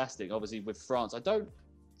 Fantastic. Obviously, with France, I don't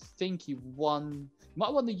think he won. He might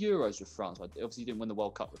have won the Euros with France. Obviously, he didn't win the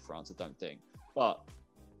World Cup with France, I don't think. But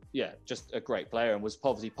yeah, just a great player, and was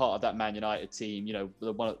obviously part of that Man United team.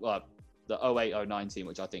 The 08-09 team,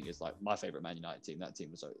 which I think is like my favorite Man United team. That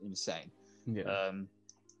team was insane. Yeah.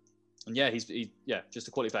 And yeah, he's just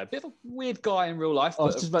a quality player. Bit of a weird guy in real life. I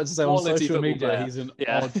was but just about to say on quality social football media, player. he's an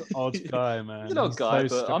Yeah. odd guy, man. He's an odd He's guy,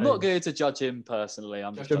 so but I'm not strange. going to judge him personally.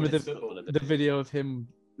 I'm just Judge him Remember with judging football. football. the video of him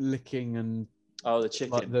licking and Oh, the chicken.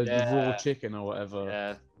 like the yeah. raw chicken or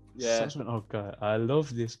whatever. Yeah. Such an odd guy. I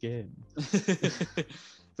love this game.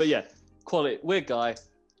 But yeah, quality, weird guy,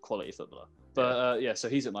 quality footballer. But yeah, so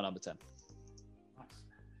he's at my number 10. Nice.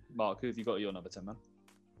 Mark, who have you got at your number 10, man?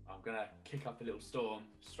 I'm gonna kick up a little storm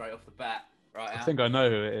straight off the bat. Right I now. think I know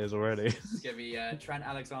who it is already. It's gonna be Trent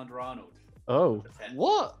Alexander-Arnold. Oh, Number 10.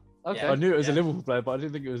 What? Okay. I knew it was a Yeah. Liverpool player, but I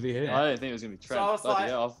didn't think it was the him. I didn't think it was going to be Trent. I was Bloody like-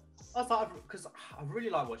 hell. I was like, because I really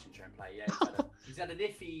like watching Trent play. Yeah, he's had an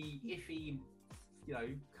iffy,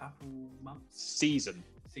 couple months Season.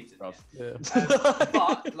 season. Bruv. Yeah.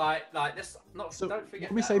 But like this, not So don't forget.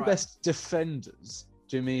 when we that, say right? best defenders,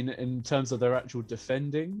 do you mean in terms of their actual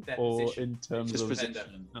defending, Their or position. in terms Just of position.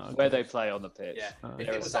 position. Oh, okay. Where they play on the pitch. Yeah, Oh, if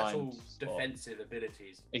They're it was actual assigned spot. defensive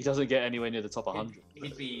abilities, He doesn't get anywhere near the top 100.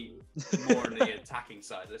 he'd be more on the attacking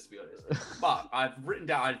side. Let's be honest. But I've written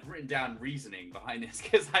down reasoning behind this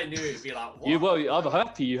because I knew it'd be like, what? I'm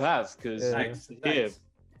happy you have, because Yeah. Thanks, here, thanks.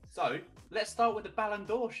 So let's start with the Ballon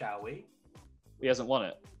d'Or, shall we? he hasn't won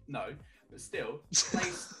it. No, but still,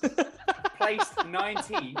 placed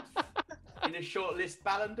 19th in a shortlist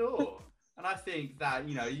Ballon d'Or, and I think that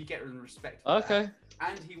you get respect. For Okay.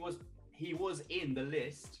 that. And he was in the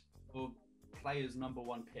list for players number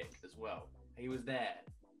 1 pick as well. He was there,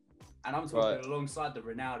 and I'm talking Right. alongside the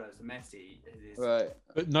Ronaldos, the Messi. Right.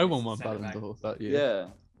 But no one It's won centre Ballon back. d'Or that year. Yeah.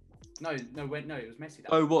 No, it was Messi.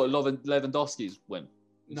 That Oh, one. what? Lewandowski's win?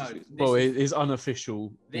 No, This is- Well, this is- his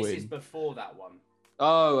unofficial This win. is before that one.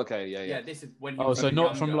 Oh, okay. Yeah, Yeah, yeah. this is when. He Oh, was so even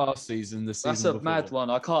not from younger. last season, the season That's a before. mad one.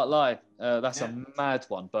 I can't lie. That's Yeah. a mad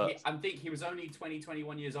one. But I think he was only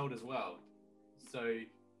 21 years old as well. So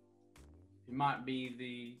he might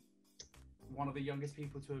be one of the youngest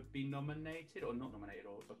people to have been nominated, or not nominated,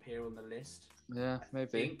 or appear on the list. Yeah, I maybe.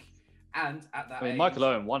 think. And at that I mean, age, Michael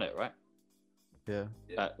Owen won it, right? Yeah.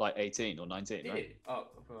 At like 18 or 19, did right? it? Oh,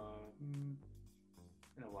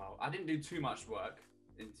 in a while. I didn't do too much work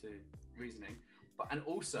into reasoning, and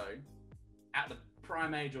also at the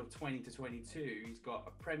prime age of 20 to 22, he's got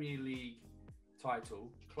a Premier League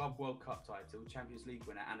title, Club World Cup title, Champions League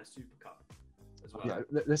winner, and a Super Cup as well. Yeah,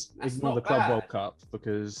 let's That's ignore not the Club bad. World Cup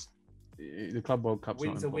because the Club World Cup's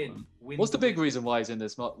Win's not a win. important. Win's What's the a big win. reason why he's in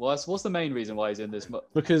this? What's the main reason why he's in this?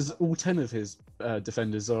 Because all 10 of his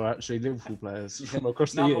defenders are actually Liverpool players from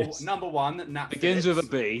across the years. Number one, Nat Begins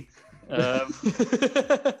Phillips. with a B.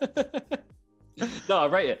 No, I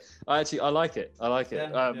rate it. I like it. I like it.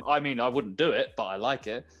 Yeah, yeah. I mean, I wouldn't do it, but I like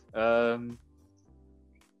it.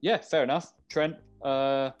 Yeah, fair enough. Trent.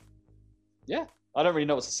 Yeah, I don't really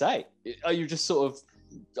know what to say. Are you just sort of?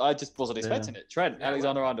 I just wasn't expecting it. Trent Yeah,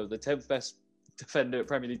 Alexander-Arnold, the 10th best defender,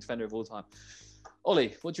 Premier League defender of all time.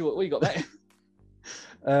 Ollie, what you got there?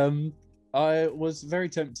 I was very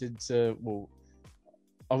tempted to. Well,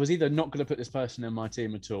 I was either not going to put this person in my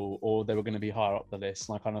team at all, or they were going to be higher up the list.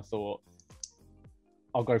 And I kind of thought,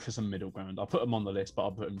 I'll go for some middle ground. I'll put them on the list, but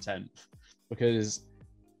I'll put them 10th because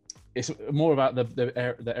it's more about the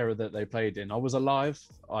era that they played in. I was alive.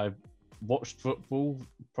 I watched football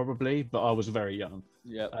probably, but I was very young.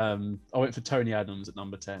 Yeah, I went for Tony Adams at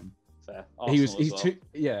number 10. fair. He's Arsenal as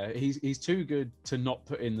well. he's too good to not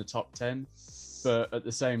put in the top 10, but at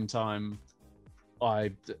the same time,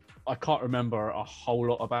 I can't remember a whole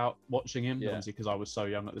lot about watching him, obviously because I was so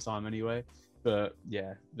young at the time anyway. But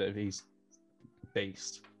yeah, he's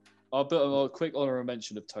beast. I'll put a quick honorable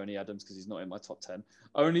mention of Tony Adams because he's not in my top 10,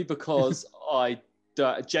 only because I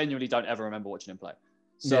genuinely don't ever remember watching him play.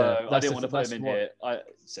 So Yeah, I didn't want to put that's him in what- here.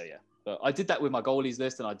 But I did that with my goalies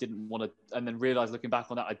list, and I didn't want to, and then realized looking back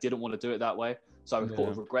on that, I didn't want to do it that way. So I sort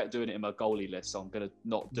of regret doing it in my goalie list. So I'm gonna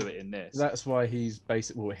not do it in this. That's why he's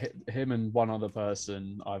basically him and one other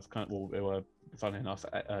person. I've kind of they were funny enough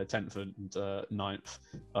 10th and 9th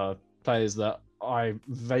players that I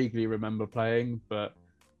vaguely remember playing, but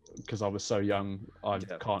because I was so young, I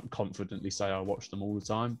can't confidently say I watched them all the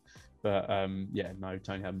time. But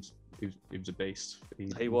Tony Adams, he was a beast.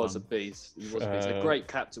 He was a beast. He was a beast. A great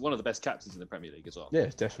captain, one of the best captains in the Premier League as well. Yeah,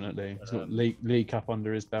 definitely. He's got League Cup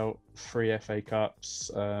under his belt, 3 FA Cups,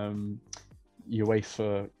 UEFA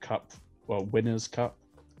Cup, Winners' Cup,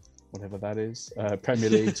 whatever that is. Premier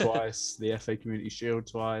League twice, the FA Community Shield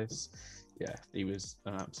twice. Yeah, he was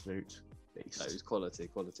an absolute beast. No, it was quality.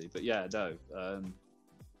 But yeah, no,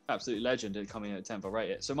 absolute legend and coming in at 10th. I rate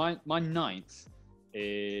it. So my 9th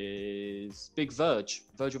is Big Virgil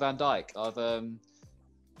van Dijk.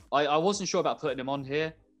 I wasn't sure about putting him on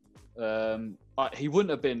here. He definitely wouldn't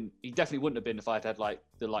have been if I'd had like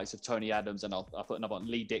the likes of Tony Adams, and I'll put another one.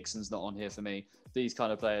 Lee Dixon's not on here for me. These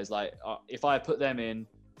kind of players, like if I put them in,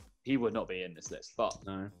 he would not be in this list.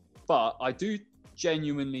 But I do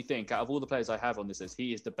genuinely think out of all the players I have on this list,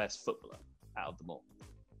 he is the best footballer out of them all.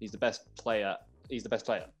 He's the best player.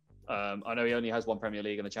 I know he only has one Premier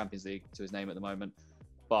League and a Champions League to his name at the moment,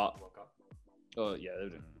 but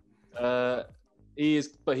he is.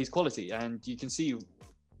 But he's quality, and you can see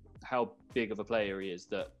how big of a player he is.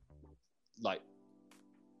 That like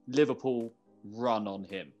Liverpool run on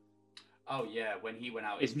him. Oh yeah, when he went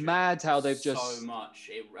out, it's mad how they've just so much.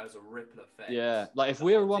 It has a ripple effect. Yeah, like if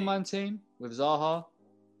we're a one-man team with Zaha,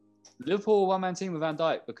 Liverpool one-man team with Van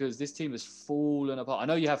Dijk, because this team has fallen apart. I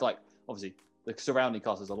know you have like obviously. The surrounding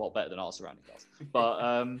cast is a lot better than our surrounding cast,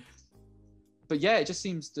 but yeah, it just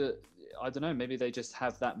seems to. I don't know. Maybe they just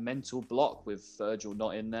have that mental block with Virgil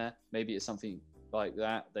not in there. Maybe it's something like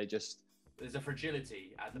that. There's a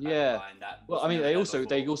fragility at the back line that. Well, I mean, they also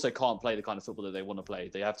can't play the kind of football that they want to play.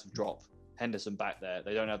 They have to drop Henderson back there.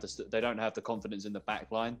 They don't have the confidence in the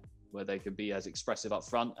back line where they can be as expressive up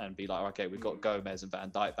front and be like, okay, we've got Gomez and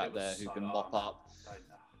Van Dijk back there who can mop up.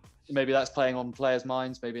 Maybe that's playing on players'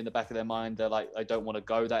 minds. Maybe in the back of their mind, they're like, I don't want to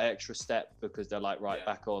go that extra step because they're like,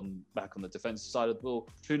 back on the defensive side of the ball.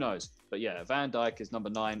 Who knows? But yeah, Van Dijk is number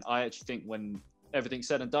 9. I actually think when everything's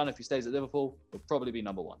said and done, if he stays at Liverpool, he'll probably be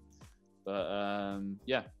number 1. But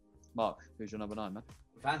Mark, who's your number 9, man?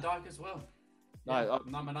 Van Dijk as well. Yeah, no,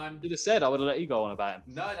 number 9. You'd have said I would have let you go on about him.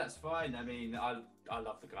 No, that's fine. I mean, I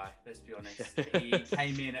love the guy. Let's be honest. He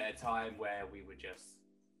came in at a time where we were just.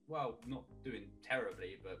 Well, not doing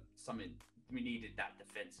terribly, but we needed that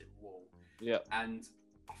defensive wall. Yeah. And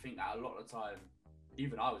I think that a lot of the time,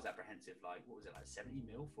 even I was apprehensive. Like, what was it, like 70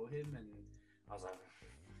 mil for him? And I was like,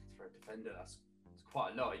 for a defender, that's It's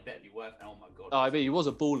quite a lot. He better be worth it. Oh my god. Oh, I mean, he was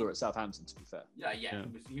a baller at Southampton, to be fair. Yeah. Yeah.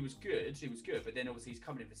 He was good. He was good. But then obviously he's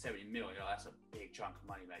coming in for 70 million. That's a big chunk of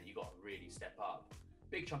money, mate. You got to really step up.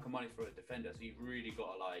 Big chunk of money for a defender. So you've really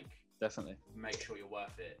got to like Definitely. make sure you're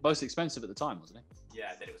worth it. Most expensive at the time, wasn't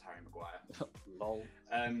Yeah. Then it was Harry Maguire. he? Lol.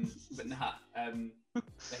 But nah.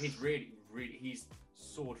 But he's really he's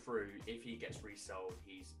soared through. If he gets resold,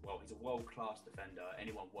 he's a world-class defender.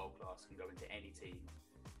 Anyone world-class can go into any team,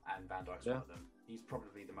 and Van Dijk's one of them. He's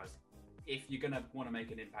probably the most. If you're gonna want to make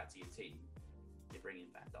an impact to your team, you're bringing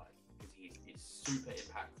Van Dijk because he's super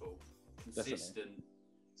impactful, consistent, and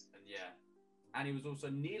and he was also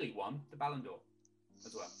nearly won the Ballon d'Or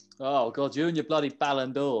as well. Oh god, you and your bloody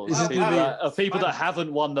Ballon d'Ors. Is it People that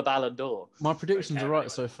haven't won the Ballon d'Or. My predictions Okay, are right anyway.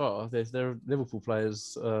 so far. There are Liverpool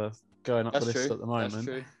players going up That's the list true. at the moment. That's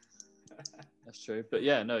true. That's true. But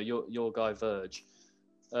yeah, no, your guy Verge.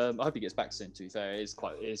 I hope he gets back soon. To be fair, it's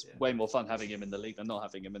way more fun having him in the league than not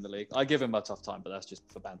having him in the league. I give him a tough time, but that's just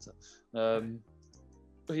for banter.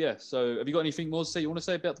 But yeah, so have you got anything more to say? You want to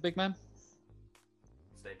say about the big man?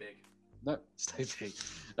 Stay big. No, stay big.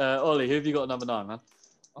 Ollie, who have you got at number 9, man?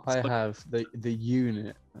 I have the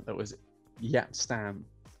unit that was Yap Stam.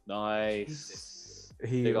 Nice.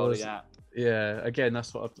 He Big old was, Yap. yeah. Again,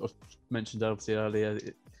 that's what I've mentioned obviously earlier.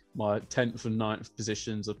 My 10th and 9th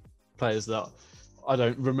positions are players that I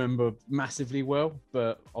don't remember massively well,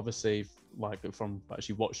 but obviously like from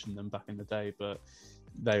actually watching them back in the day. But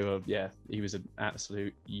they were, he was an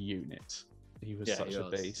absolute unit. He was such a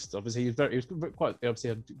beast. Obviously, he was quite. Obviously,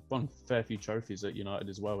 had won a fair few trophies at United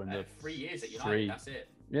as well. In the 3 years at United, that's it.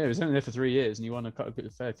 Yeah, he was only there for 3 years, and he won a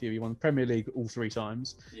fair few. He won the Premier League all 3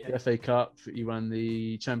 times, the FA Cup, he won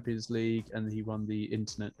the Champions League, and he won the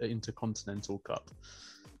Intercontinental Cup.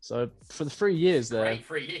 So for the 3 years there, Great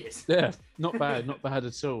 3 years. yeah, not bad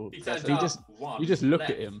at all. He You just look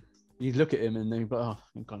at him. You look at him and then, oh,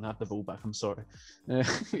 I'm gonna have the ball back. I'm sorry.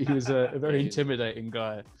 He was a very intimidating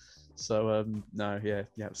guy. So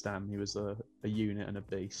Yap Stam, he was a unit and a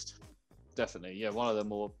beast. Definitely, yeah, one of the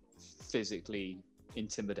more physically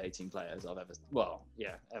intimidating players I've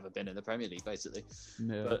ever been in the Premier League, basically.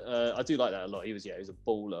 Yeah. But I do like that a lot. He was a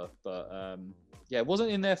baller, but wasn't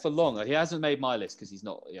in there for long. He hasn't made my list because he's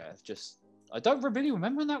not. I don't really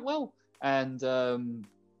remember him that well, and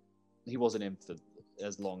he wasn't in for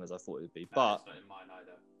as long as I thought it would be. But not in mine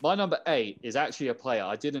either. my number 8 is actually a player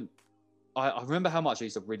I remember how much I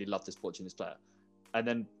used to really love watching this player,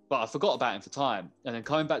 but I forgot about him for time. And then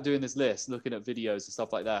coming back doing this list, looking at videos and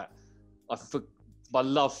stuff like that, my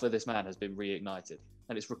love for this man has been reignited,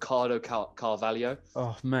 and it's Ricardo Carvalho.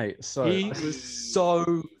 Oh mate, He was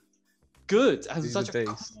so good and He's such a a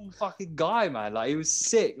beast. cool fucking guy, man. Like he was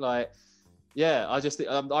sick. Like, yeah, I just think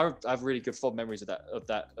I have really good fond memories of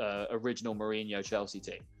that original Mourinho Chelsea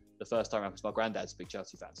team. The first time around, because my granddad's a big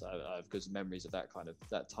Chelsea fan, so I have good memories of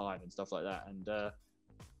that time and stuff like that. And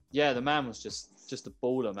the man was just a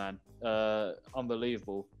baller, man.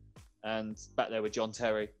 Unbelievable. And back there with John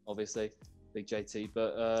Terry, obviously, big JT.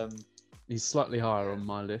 But he's slightly higher on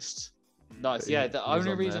my list. nice. But Yeah, he the was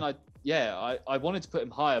only on reason there. I wanted to put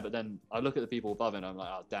him higher, but then I look at the people above him and I'm like,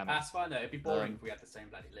 oh damn it. That's fine though. It'd be boring if we had the same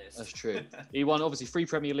bloody list. That's true. He won obviously 3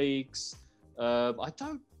 Premier Leagues.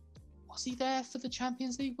 Was he there for the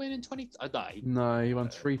Champions League win in 20? No, he won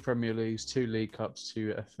 3 Premier Leagues, 2 League Cups,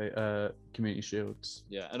 2 FA Community Shields.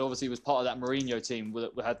 Yeah, and obviously he was part of that Mourinho team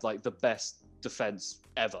that had like the best defense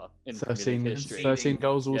ever in Premier 13, League history. 13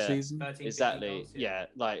 goals all Yeah. season. 13, Exactly. 15 goals, Yeah,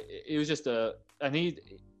 like it was just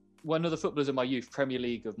one of the footballers of my youth, Premier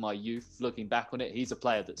League of my youth. Looking back on it, he's a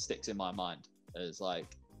player that sticks in my mind as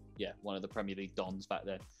one of the Premier League dons back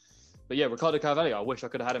then. But yeah, Ricardo Carvalho, I wish I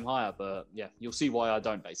could have had him higher, but yeah, you'll see why I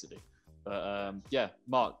don't basically. But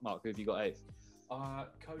Mark, who have you got 8th?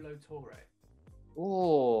 Kolo Touré.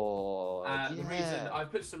 Oh, The reason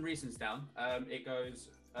I've put some reasons down. It goes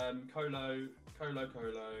Kolo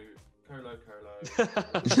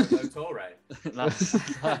Touré.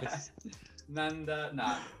 Nice. And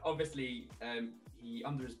obviously, he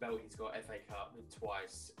under his belt he's got FA Cup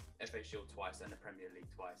twice, FA Shield twice, and the Premier League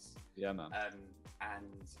twice. Yeah, man. And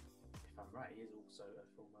if I'm right, he is also a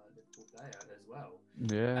former Liverpool player as well.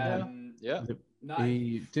 Yeah. Yeah. No,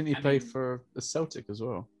 He play for the Celtic as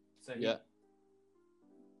well. So Yeah.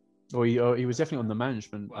 Or he was definitely on the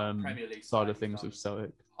management Premier League side of things with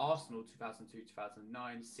Celtic. Arsenal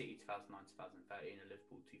 2002-2009, City 2009-2013, and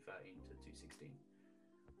Liverpool 2013 to 2016.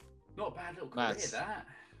 Not a bad little career, Mad. that.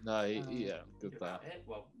 No, good player. about it.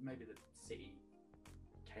 Well, maybe the City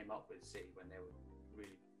came up with City when they were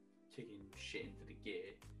really kicking shit into the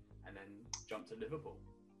gear, and then jumped to Liverpool,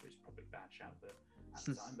 which is probably a bad shout, but at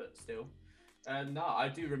the time, but still. No, I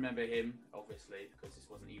do remember him, obviously, because this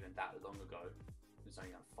wasn't even that long ago. It was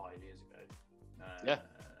only like 5 years ago. Yeah.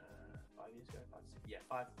 5 years ago? Yeah,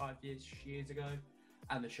 five years ago.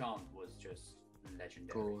 And the chant was just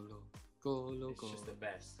legendary. Golo, It's just the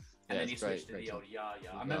best. Yeah, And then he it's great, switched to great the old chant.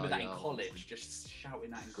 Yaya. I remember that in Yaya. college, just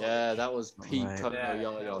shouting that in college. Yeah, that was peak Right. Kono that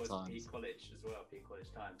Yaya was times. peak college as well, peak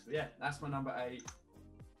college times. But yeah, that's my number 8.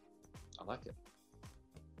 I like it.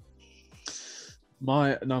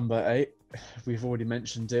 My number 8, we've already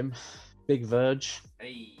mentioned him, Big Verge.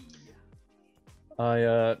 Hey.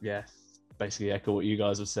 Yeah, basically echo what you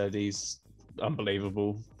guys have said. He's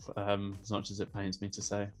unbelievable, as much as it pains me to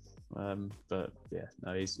say. But yeah,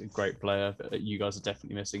 no, he's a great player. You guys are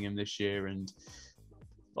definitely missing him this year, and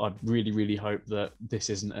I really, really hope that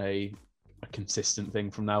this isn't a consistent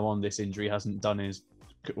thing from now on. This injury hasn't done his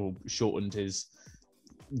or shortened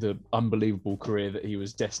the unbelievable career that he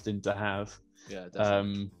was destined to have. Yeah,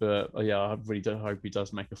 definitely. But yeah, I really do hope he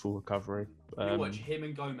does make a full recovery. You watch him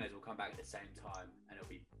and Gomez will come back at the same time, and it'll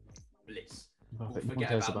be bliss. I We'll think no one forget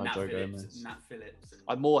cares about about Nat Joe Phillips. Gomez. Nat Phillips.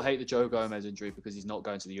 I more hate the Joe Gomez injury because he's not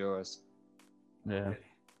going to the Euros. Yeah,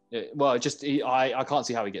 Well, I can't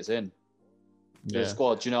see how he gets in the yeah.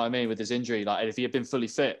 squad. Do you know what I mean? With his injury, like if he had been fully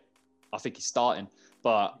fit, I think he's starting.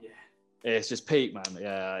 But Yeah. it's just peak, man.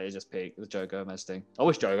 Yeah, it's just peak. The Joe Gomez thing. I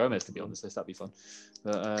wish Joe Gomez could be on this list. That'd be fun.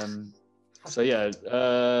 But so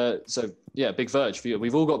yeah, Big Verge for you.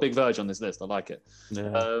 We've all got Big Verge on this list. I like it.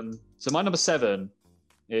 Yeah. So my number 7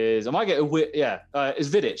 is I might get is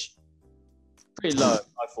Vidic. Pretty low,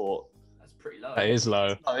 I thought. That's pretty low. It is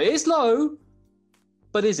low. Oh, it is low,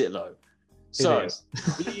 but is it low? So, It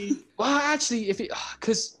is. well, actually,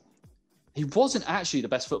 because he wasn't actually the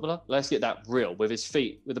best footballer. Let's get that real. With his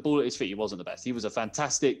feet, with the ball at his feet, he wasn't the best. He was a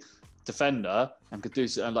fantastic defender and could do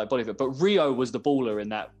and like body fit. But Rio was the baller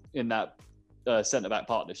in that centre back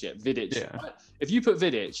partnership. Vidic. Yeah. Right? If you put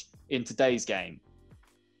Vidic in today's game,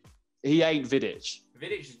 he ain't Vidic.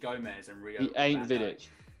 Vidic is Gomez and Rio. He ain't Van Dijk. Vidic.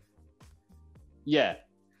 Yeah.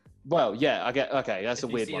 Well, yeah, I get okay. That's If a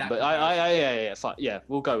you weird see one, that but yeah, fine. Yeah,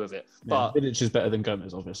 we'll go with it. But Vidic is better than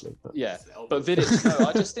Gomez, obviously. But yeah, It's a little but bit- Vidic, no,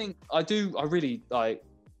 I just think I really like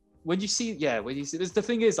when you see the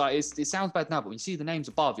thing is like it sounds bad now, but when you see the names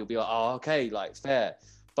above, you'll be like, oh, okay, like fair.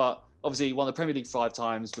 But obviously, he won the Premier League 5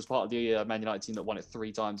 times, was part of the Man United team that won it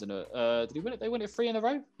 3 times in a. Did he win it? They won it 3 in a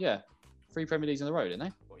row. Yeah, 3 Premier Leagues in a row, didn't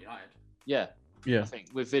they? Well, United. Yeah, yeah, I think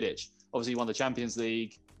with Vidic. Obviously, he won the Champions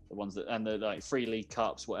League, the ones that and the like 3 League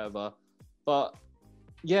Cups, whatever. But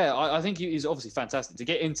yeah, I think he's obviously fantastic. To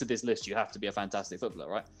get into this list, you have to be a fantastic footballer,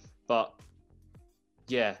 right? But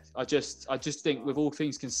yeah, I just think with all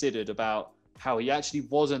things considered about how he actually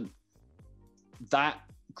wasn't that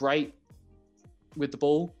great with the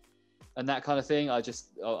ball and that kind of thing, I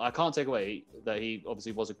can't take away that he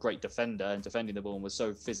obviously was a great defender and defending the ball and was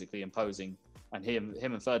so physically imposing. And him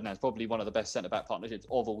and Ferdinand's probably one of the best centre-back partnerships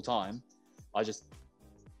of all time.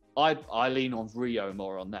 I lean on Rio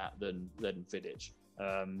more on that than Vidic.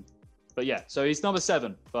 But yeah, so he's number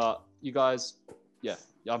 7. But you guys, yeah,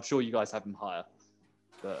 I'm sure you guys have him higher.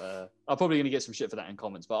 But I'm probably going to get some shit for that in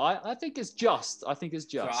comments. But I think it's just. So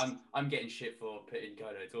I'm getting shit for putting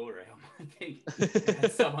Colo Torre on. I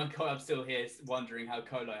think I'm still here wondering how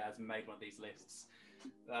Colo has made one of these lists.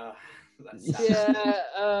 That's sad.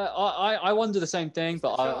 Yeah, I wonder the same thing,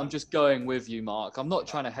 but Sure. I'm just going with you, Mark. I'm not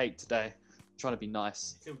trying to hate today. I'm trying to be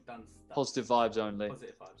nice. Still done stuff. Positive vibes only.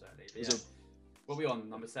 Positive vibes only. But It's yeah. What are we on?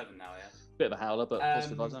 Number 7 now, yeah? Bit of a howler, but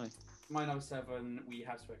positive vibes only. My number 7, we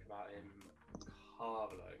have spoken about him.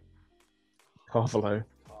 Carvalho. Carvalho.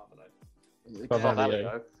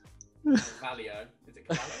 Valio. Is it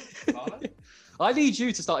Cavallo? I need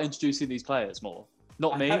you to start introducing these players more,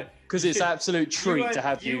 not I me, know. because it's absolute treat to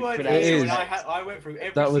have you pronounce It It is. I went through every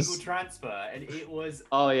That single was- transfer, and it was.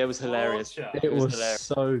 Oh yeah, it was hilarious. torture. It was was hilarious.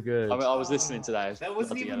 so good. I was listening to that. It was There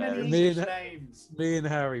wasn't bloody even any hilarious. Me English and- names. Me and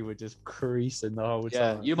Harry were just creasing the whole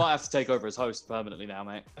Yeah, time. you might have to take over as host permanently now,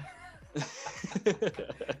 mate.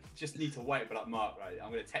 Just need to wait for that Mark, right?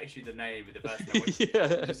 I'm going to text you the name with the person. I want you to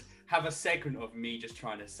Yeah. Just have a segment of me just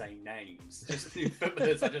trying to say names. Just new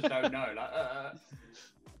footballers I just don't know. Like,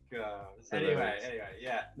 God. Anyway,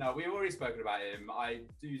 yeah. No, we've already spoken about him. I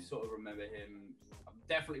do sort of remember him. I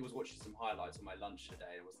definitely was watching some highlights on my lunch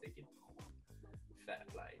today and was thinking, oh, fair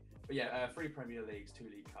play. But yeah, 3 Premier Leagues, 2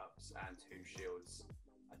 League Cups, and 2 Shields.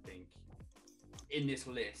 I think in this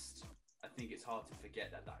list, I think it's hard to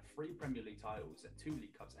forget that 3 Premier League titles and 2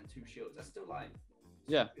 League Cups and 2 Shields. That's still like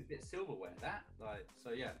Yeah. a bit silverware.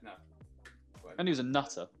 So yeah, no. And he was a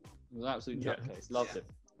nutter. He was an absolute Yeah. nutcase. Loved Yeah. it.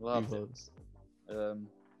 Loved He it. was.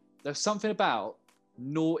 There's something about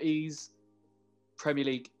Naughty's Premier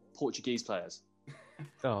League Portuguese players.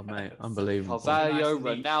 Oh mate, unbelievable. Carvalho,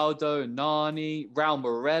 Nice niche. Ronaldo, Nani, Raul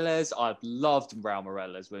Meireles. I loved Raul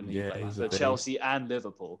Meireles when he Yeah, played he's for a beast. Chelsea and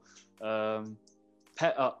Liverpool.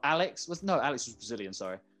 Alex was Brazilian.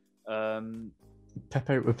 Sorry.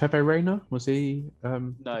 Pepe Reina, was he?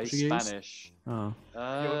 No, he's Portuguese? Spanish. Oh,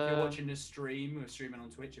 If you're watching the stream, we're streaming on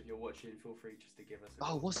Twitch. If you're watching, feel free just to give us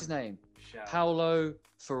a what's his name? shout. Paulo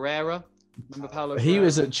Ferreira. Remember Paulo? he Ferreira?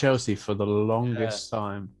 was at Chelsea for the longest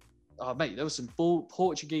time. Oh mate, there was some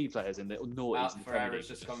Portuguese players in the noughties in the Premier Ferreira's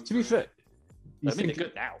League. just gone To be through. fair, you I mean, think, they're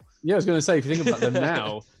good now. yeah, I was going to say, if you think about them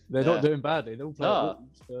now, they're Yeah. not doing badly. They're all playing. No.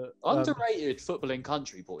 But, Underrated footballing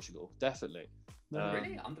country, Portugal, definitely.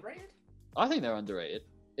 Really underrated? I think they're underrated.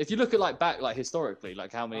 If you look at like historically,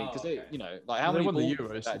 like how many, Oh, because okay. they, you know, like how Well, they many won the balls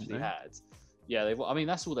Euros, they've actually didn't they? had. Yeah, I mean,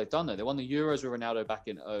 that's all they've done though. They won the Euros with Ronaldo back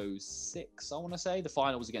in 06, I want to say. The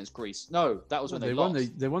final was against Greece. No, that was when they won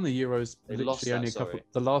lost. they won the Euros. They literally lost that, only a couple. sorry.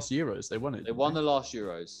 The last Euros they won it. They won the last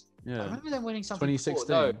Euros. I Yeah, remember them winning something. 2016.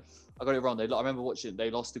 Before. No, I got it wrong. I remember watching. They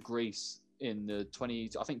lost to Greece in the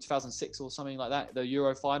 2006 or something like that. The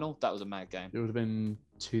Euro final. That was a mad game. It would have been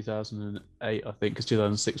 2008, I think, because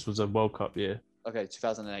 2006 was a World Cup year. Okay,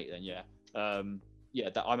 2008 then. Yeah. Yeah,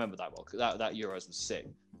 I remember that well. That Euros was sick.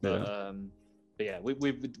 But, Yeah. but yeah, we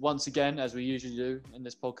once again, as we usually do in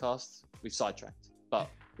this podcast, we've sidetracked, but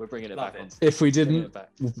we're bringing it Love back it. on. If we Bringing didn't, it back,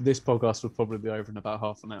 this podcast would probably be over in about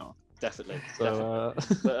half an hour. definitely. So,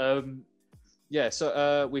 definitely. But yeah.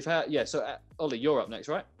 So we've had Ollie, you're up next,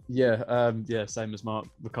 right? yeah, same as Mark.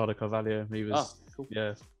 Ricardo Carvalho, he was, Cool.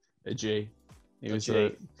 a G. He A was, G.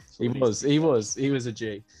 he That's what was a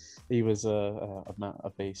G. He was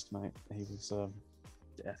a beast, mate. He was,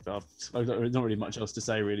 I've not really much else to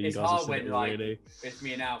say, really. It's you guys have hard said when, it, like, really. If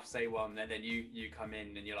me and Alf say one, and then you come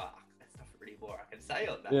in and you're like, there's nothing really more I can say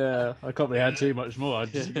on that. Yeah, I can't really add too much more. I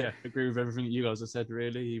just agree with everything that you guys have said.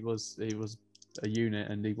 Really, he was a unit,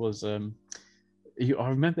 and he was. I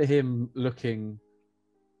remember him looking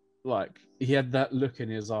like he had that look in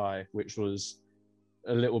his eye, which was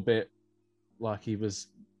a little bit like he was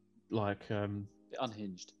like.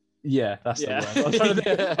 Unhinged. Yeah, that's Yeah. the word. I was trying to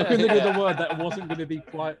think, I couldn't think of the word that wasn't going to be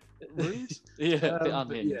quite rude. Yeah, a bit but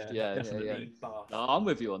unhinged. yeah, Yeah. definitely. Big bar. No, I'm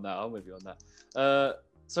with you on that.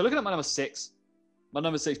 So looking at my number 6, my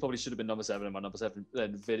number 6 probably should have been number 7, and my number 7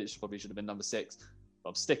 then Vidic probably should have been number 6. But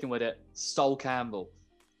I'm sticking with it. Sol Campbell.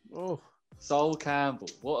 Oh, Sol Campbell.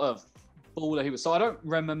 What a baller he was. So I don't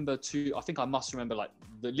remember I think I must remember like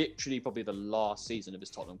literally probably the last season of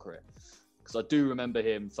his Tottenham career. Because I do remember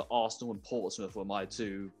him for Arsenal and Portsmouth were my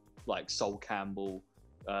two like Sol Campbell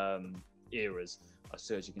eras, as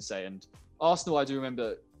you can say. And Arsenal, I do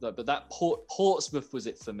remember that, but that Portsmouth was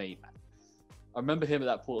it for me, man. I remember him at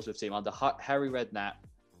that Portsmouth team under Harry Redknapp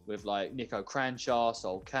with like Nico Cranshaw,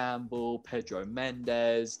 Sol Campbell, Pedro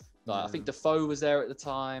Mendes. Like, I think Defoe was there at the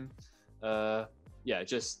time. Yeah,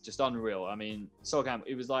 just unreal. I mean, Sol Campbell,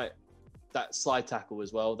 it was like that slide tackle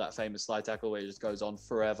as well, that famous slide tackle where it just goes on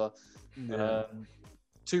forever. yeah.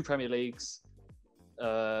 2 Premier Leagues.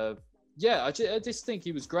 Yeah, I just think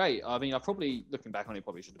he was great. I mean, looking back on it,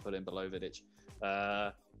 probably should have put him below Vidic.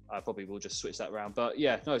 I probably will just switch that around. But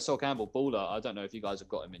yeah, no, Sol Campbell, baller. I don't know if you guys have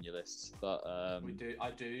got him in your lists, but We do.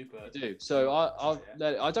 I do, but I do. So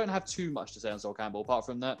I don't have too much to say on Sol Campbell apart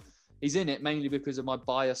from that he's in it mainly because of my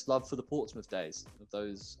biased love for the Portsmouth days of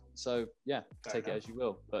those. So yeah, Fair take enough. it as you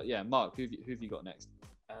will. But yeah, Mark, who have you got next?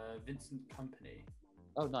 Vincent Kompany.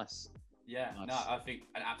 Oh, nice. Yeah, Nice. no, I think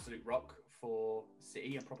an absolute rock for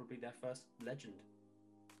City and probably their first legend.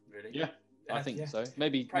 Really? Yeah, I think yeah. so.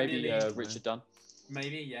 Maybe Premier League. Richard Dunn.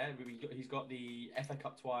 Maybe, yeah. He's got the FA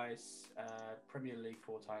Cup twice, Premier League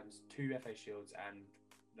 4 times, 2 FA Shields, and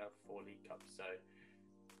 4 League Cups. So,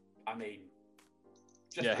 I mean,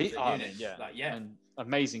 just Yeah, as a unit, like, yeah, and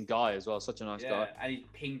amazing guy as well. Such a nice yeah. guy. And he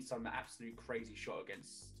pinged some absolute crazy shot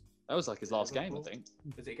against. That was like his last game, I Liverpool. think.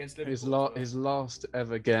 Was it against Liverpool? as well? His last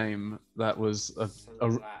ever game, that was a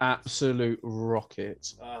Slapped. absolute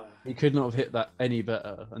rocket. He could not have hit that any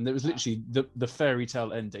better, and it was literally the fairy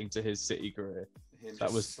tale ending to his City career. Him That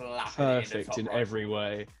just was slapping it in the perfect top in right every corner.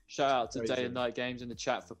 way. Shout out to Crazy. Day and Night Games in the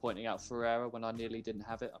chat for pointing out Ferreira when I nearly didn't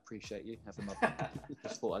have it. I appreciate you having my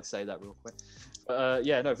just thought I'd say that real quick. But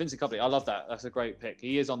yeah, no, Vincent Kompany, I love that. That's a great pick.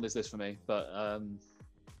 He is on this list for me, but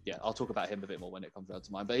yeah, I'll talk about him a bit more when it comes around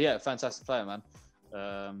to mine. But yeah, fantastic player, man.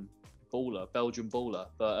 Baller, Belgian baller.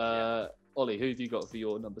 But Ollie, who have you got for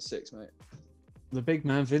your number 6, mate? The big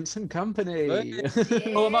man, Vincent Company.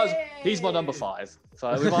 Well, he's my number 5.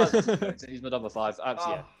 So we might. He's my number 5.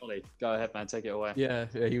 Absolutely. Yeah. Oh. Ollie, go ahead, man. Take it away. Yeah,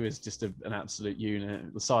 he was just an absolute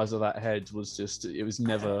unit. The size of that head was just, it was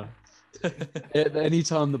never Any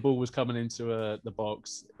time the ball was coming into the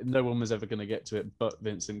box, no one was ever going to get to it but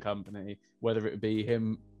Vincent Kompany, whether it be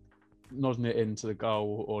him nodding it into the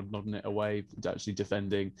goal or nodding it away, actually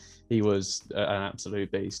defending. He was an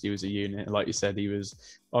absolute beast. He was a unit. Like you said, he was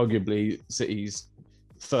arguably City's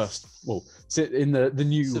first, well, in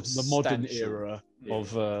the modern era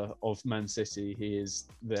of Man City, he is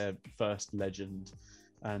their first legend.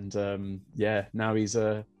 And now he's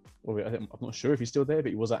I'm not sure if he's still there,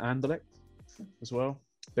 but he was at Anderlecht as well.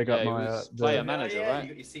 Big up my player manager, right? You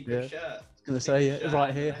got your secret shirt. I was going to say,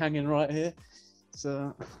 right here, hanging right here.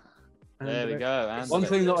 So there we go. Anderlecht. One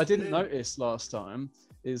thing that I didn't notice last time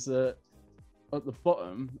is that at the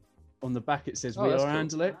bottom, on the back, it says "We are cool.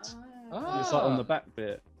 Anderlecht." It's like on the back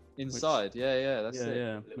bit. Inside, that's it.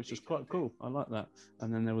 Yeah, which was quite cool. I like that.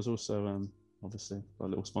 And then there was also obviously a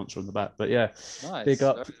little sponsor on the back. But yeah, nice. Big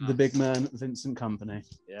up the big man, Vincent Kompany.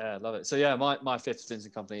 Yeah, love it. So yeah, my fifth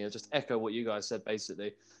Vincent Kompany. I just echo what you guys said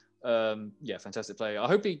basically. Fantastic player. I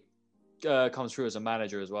hope he comes through as a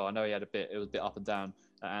manager as well. I know he had it was a bit up and down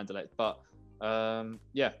at Anderlecht, but I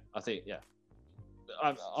think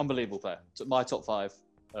unbelievable player. So my top 5,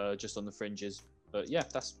 just on the fringes. But yeah,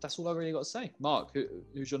 that's all I really got to say. Mark,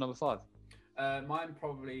 who's your number 5? Mine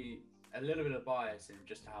probably a little bit of bias in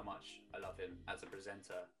just how much I love him as a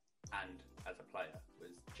presenter and as a player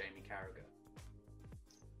was Jamie Carragher.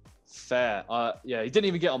 Fair. He didn't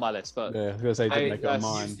even get on my list, but yeah, I was gonna say didn't make it on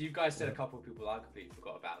mine. You guys said a couple of people I completely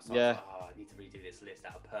forgot about. So I was like, I need to redo this list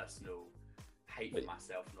out of personal hate for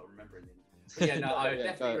myself, not remembering him. But yeah, no, I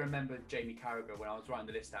definitely remember Jamie Carragher when I was writing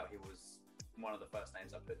the list out. He was one of the first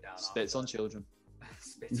names I put down. Spits on children.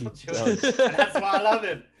 Spits on children. And that's why I love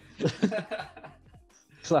him.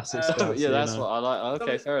 Classic Scouser. Yeah, that's what I like.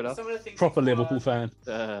 Okay, fair enough. Proper Liverpool fan.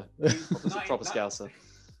 Proper Scouser.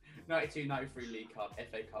 92, 93 League Cup,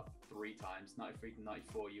 FA Cup 3 times, 93 to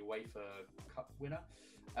 94 UEFA Cup winner,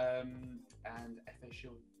 and FA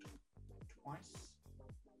Shield twice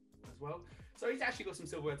as well. So he's actually got some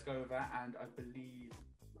silverware to go over, and I believe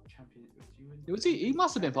He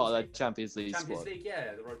must have been part of that Champions League squad. League,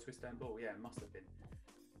 yeah, the road to Istanbul, yeah, must have been.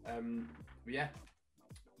 Yeah.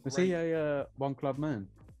 Was he a one club man?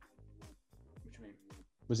 What do you mean?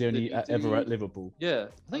 Was he only ever at Liverpool? Yeah,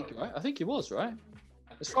 I think he was, right?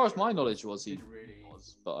 As far as my knowledge was, he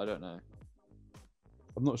was, but I don't know.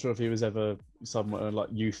 I'm not sure if he was ever somewhere like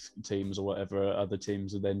youth teams or whatever, other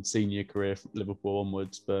teams, and then senior career from Liverpool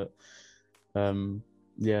onwards. But he's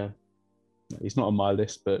not on my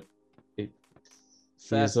list, but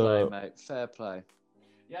fair play, mate. Fair play.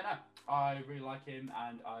 Yeah, no, I really like him,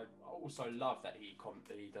 and I also love that he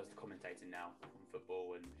does the commentating now on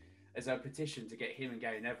football, and there's a petition to get him and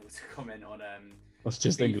Gary Neville to comment on I was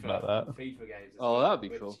just thinking about that. FIFA games. That'd be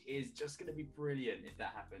cool. Which is just going to be brilliant if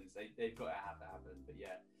that happens. They've got to have that happen. But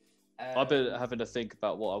yeah, I've been having to think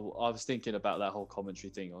about what I was thinking about that whole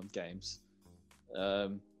commentary thing on games. I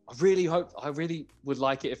really would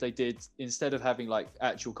like it if they did, instead of having like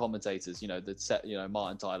actual commentators, the set,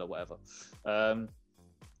 Martin Tyler, whatever.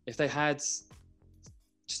 If they had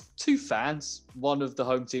just 2 fans, one of the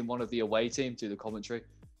home team, one of the away team, do the commentary.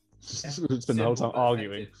 It's been the whole time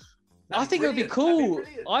arguing. I think it would be cool.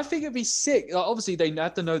 I think it'd be sick. Like, obviously, they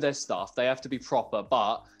have to know their stuff. They have to be proper,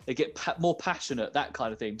 but they get more passionate, that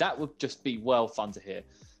kind of thing. That would just be well fun to hear.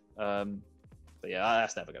 But yeah,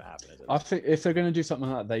 that's never going to happen, is it? I think if they're going to do something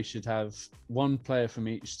like that, they should have one player from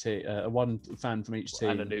each team, one fan from each team,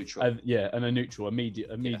 and a neutral. And a neutral, a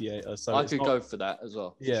mediator. Yeah. So I could go for that as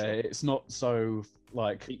well. Yeah, sure. It's not so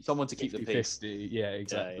like someone to keep the peace. Yeah,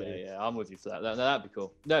 exactly. Yeah, I'm with you for that. That'd be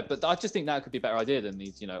cool. No, but I just think that could be a better idea than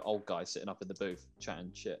these, old guys sitting up in the booth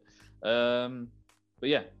chatting shit. But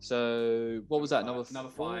yeah, so what was that? Number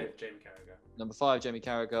 5, Jamie Carragher. Number 5, Jamie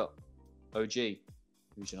Carragher. OG.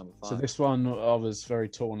 Who's your number 5? So this one I was very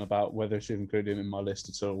torn about whether to include him in my list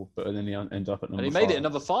at all, but then he ended up at number 5. And he made it at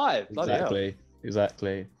number 5.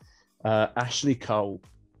 Exactly. Ashley Cole.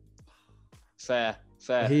 Fair.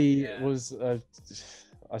 He was,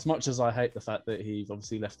 as much as I hate the fact that he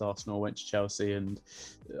obviously left Arsenal, went to Chelsea, and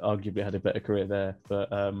arguably had a better career there, but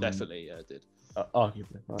definitely did.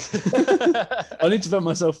 Arguably, right. I need to make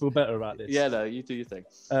myself feel better about this. Yeah, no, you do your thing.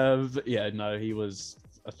 But yeah, no, he was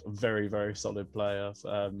a very, very solid player.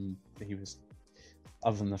 He was,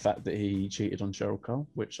 other than the fact that he cheated on Cheryl Cole,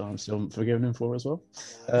 which I'm still forgiving him for as well.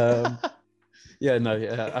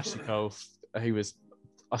 Ashley Cole, he was.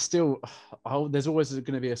 There's always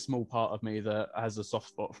going to be a small part of me that has a soft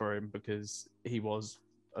spot for him because he was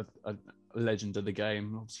a legend of the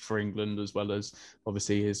game for England, as well as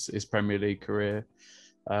obviously his Premier League career.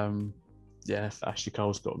 yeah, Ashley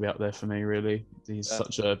Cole's got to be up there for me. Really, he's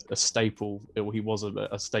such a staple. He was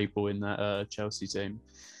a staple in that Chelsea team.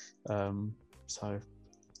 So,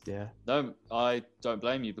 yeah. No, I don't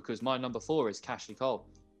blame you because my number 4 is Ashley Cole.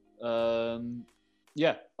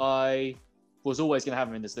 Yeah, I was always going to have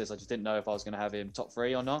him in this list. I just didn't know if I was going to have him top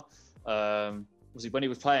 3 or not. Obviously, when he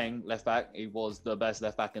was playing left back, he was the best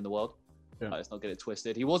left back in the world. Yeah. Let's not get it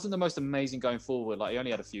twisted. He wasn't the most amazing going forward. Like, he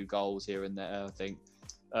only had a few goals here and there, I think.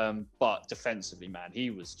 But defensively, man, he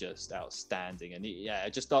was just outstanding. And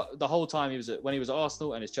just the whole time when he was at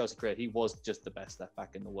Arsenal and his Chelsea career, he was just the best left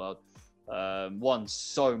back in the world. Won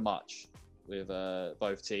so much with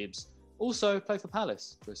both teams. Also played for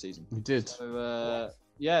Palace for a season. He did. So,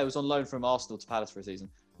 it was on loan from Arsenal to Palace for a season.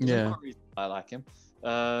 Yeah. I like him.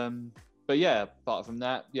 But yeah, apart from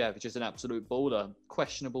that, just an absolute baller.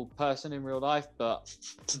 Questionable person in real life, but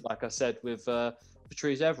like I said with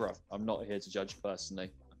Patrice Evra, I'm not here to judge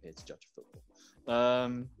personally. I'm here to judge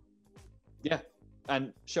football.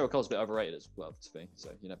 And Cheryl Cole's a bit overrated as well to me,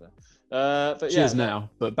 so you never know. But she is now,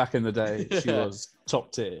 but back in the day, she was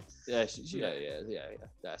top tier. Yeah,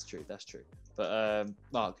 that's true. But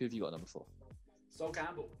Mark, who have you got number 4? Sol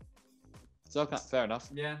Campbell. Fair enough.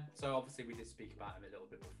 Yeah, so obviously we did speak about him a little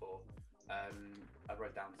bit before. I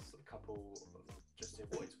wrote down a couple just to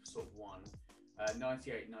what he's sort of won.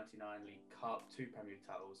 98-99 League Cup, 2 Premier League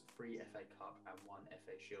titles, 3 FA Cup and 1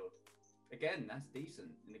 FA Shield. Again, that's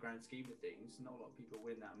decent in the grand scheme of things. Not a lot of people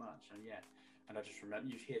win that much, and I just remember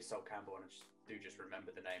you hear Sol Campbell, and I just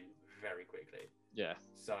remember the name very quickly. Yeah.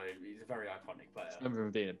 So he's a very iconic player. I remember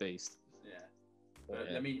him being a beast. Yeah. But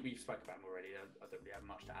we spoke about him already. I don't really have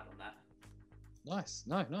much to add on that.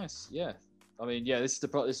 Nice. Yeah. I mean, this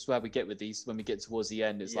is where we get with these. When we get towards the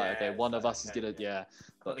end, it's like, okay, one of us is gonna,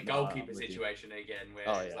 But the goalkeeper situation again, where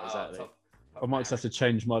exactly. I might just have to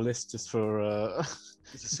change my list just for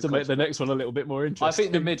to make the next one a little bit more interesting. I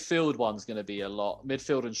think the midfield one's going to be a lot.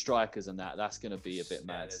 Midfield and strikers and that's going to be a bit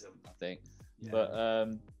mad, I think. Yeah.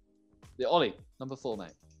 But Ollie, number 4,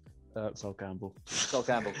 mate. Sol Campbell. Sol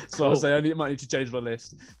Campbell. So I'll say I might need to change my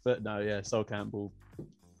list, but no, Sol Campbell,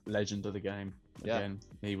 legend of the game. Again,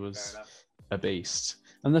 he was a beast,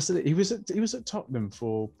 and he was at Tottenham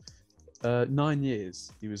for 9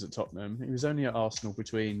 years. He was at Tottenham. He was only at Arsenal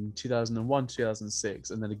between 2001, 2006,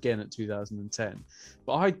 and then again at 2010.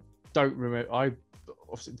 But I don't remember.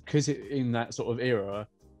 Because in that sort of era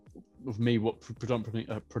of me,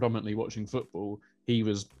 predominantly watching football, he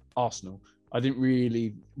was Arsenal. I didn't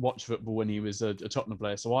really watch football when he was a Tottenham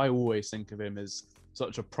player, so I always think of him as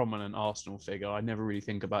such a prominent Arsenal figure. I never really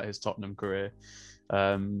think about his Tottenham career,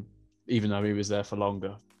 even though he was there for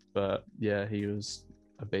longer. But yeah, he was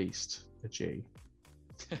a beast, a G.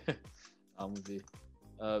 I'm with you.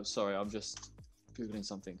 Sorry, I'm just Googling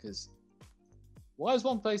something because why is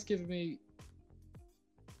one place giving me...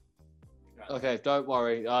 Okay, don't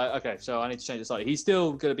worry. Okay, so I need to change it slightly. He's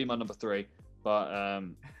still going to be my number 3, but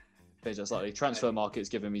change that slightly. Transfer market's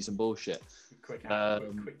giving me some bullshit. Quick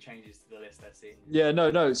changes to the list, let's see. Yeah,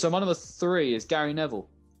 no. So my number 3 is Gary Neville.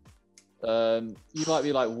 You might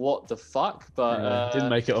be like, what the fuck? But didn't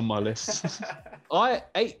make it on my list.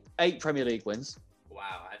 eight Premier League wins.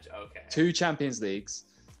 Wow, okay. 2 Champions Leagues.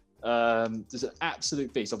 There's an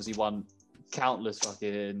absolute beast. Obviously won countless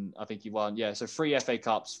fucking, I think he won, so 3 FA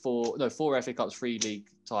Cups, 4 FA Cups, 3 league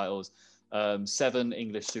titles, 7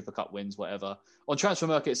 English Super Cup wins, whatever. On Transfer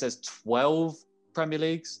Market, it says 12 Premier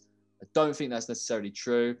Leagues. I don't think that's necessarily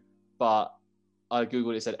true, but I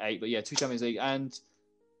Googled it, said 8, but 2 Champions League. And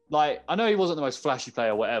like, I know he wasn't the most flashy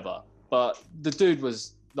player or whatever, but the dude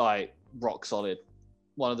was like rock solid.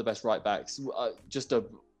 One of the best right backs, just a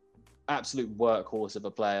absolute workhorse of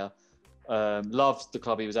a player. Loved the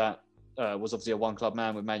club he was at. Was obviously a one club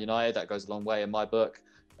man with Man United. That goes a long way in my book.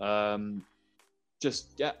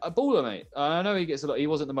 Just a baller, mate. I know he gets a lot. He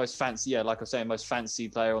wasn't the most fancy, like I was saying, most fancy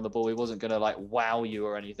player on the ball. He wasn't gonna like wow you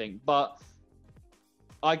or anything. But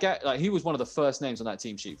I get like he was one of the first names on that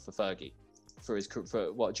team sheet for Fergie,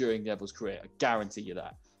 during Neville's career. I guarantee you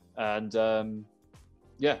that. And I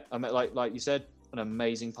mean, like you said, an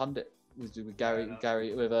amazing pundit with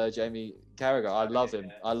Gary with Jamie Carragher. I love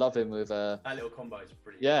him. I love him with that little combo is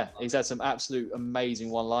pretty. Yeah, he's had some absolute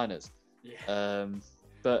amazing one-liners. Yeah.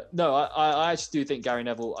 But no, I actually do think Gary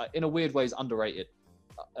Neville, in a weird way, is underrated.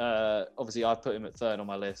 Obviously, I put him at 3rd on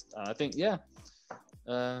my list, and I think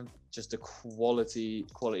just a quality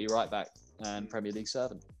right back and Premier League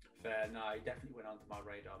servant. Fair, no, he definitely went under my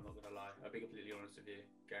radar. I'm not gonna lie. I'll be completely honest with you,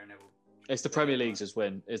 Gary Neville. It's the Premier League's just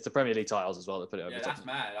win. It's the Premier League titles as well that put it over. Yeah, that's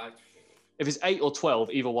mad. if it's 8 or 12,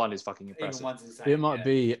 either one is fucking impressive. Even one's insane. It might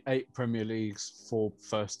be 8 Premier Leagues, 4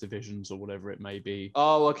 first divisions, or whatever it may be.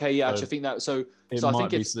 Oh, okay, yeah. So Actually, I think that. So It I might think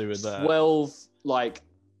be it's to do with that. 12 like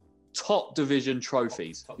top division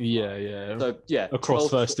trophies. Top Yeah, five. yeah. So yeah, Across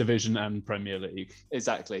 12 first division and Premier League.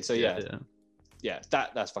 Exactly. So yeah,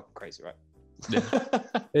 that's fucking crazy, right? Yeah.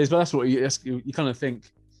 It is, but that's what you kind of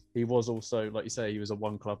think. He was also, like you say, he was a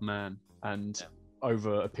one club man, and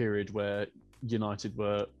over a period where United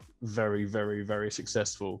were very, very, very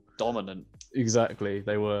successful. Dominant. Exactly,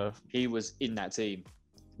 they were. He was in that team.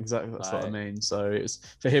 Exactly, that's what I Right. mean. So it's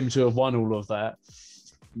for him to have won all of that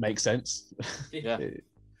makes sense. Yeah.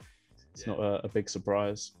 It's not a big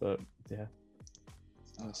surprise, but yeah.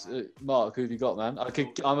 Mark, who have you got, man?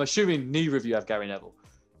 I'm assuming neither of you have Gary Neville.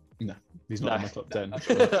 He's not No. in my top 10.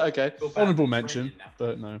 Okay. Feel bad Honourable for mention,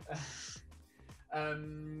 Brandon now. but no.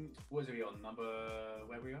 What are we on?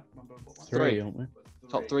 Where are we at? Number what one? 3, aren't we?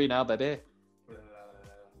 Top 3 now, baby.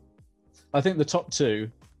 I think the top 2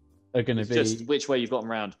 are going to It's be. just which way you've got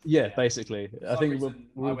them round. Yeah, Yeah. basically. For I some think reason,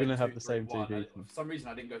 we're I going to went have 2, the same 2 3, 1. people. For some reason,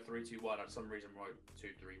 I didn't go 3-2-1. For some reason, wrote 2-3-1.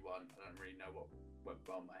 I don't really know what went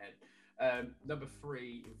on my head. Number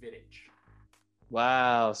 3, Vidic.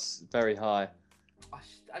 Wow, very high.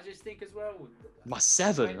 I just think as well. My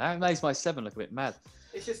 7. When- That makes my 7 look a bit mad.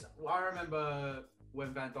 It's just I remember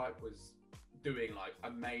when Van Dijk was doing like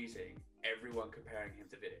amazing, everyone comparing him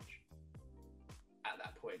to Vidic. At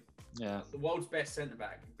that point, Yeah. the world's best centre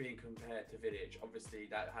back being compared to Vidic, obviously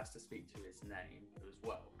that has to speak to his name as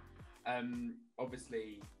well.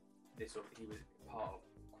 Obviously, he was part of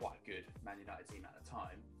quite a good Man United team at the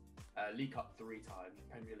time. League Cup 3 times,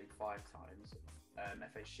 Premier League 5 times,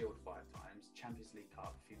 FA Shield 5 times, Champions League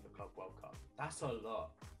Cup, FIFA Club World Cup. That's a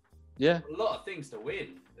lot. Yeah. A lot of things to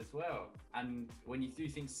win as well. And when you do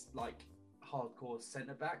things like hardcore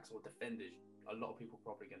centre backs or defenders, a lot of people are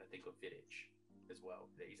probably going to think of Vidic as well,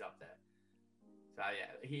 that he's up there. So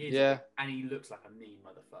yeah, he is. Yeah. And he looks like a mean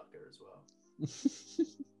motherfucker as well.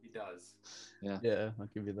 He does. Yeah, I'll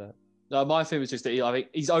give you that. No, my thing was just that I think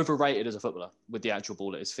he's overrated as a footballer with the actual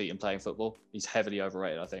ball at his feet and playing football. He's heavily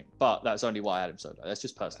overrated, I think. But that's only why I had him so low. That's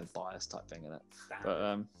just personal bias type thing, isn't it?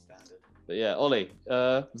 Standard. But yeah, Ollie,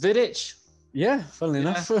 Vidic, Yeah, funnily Yeah,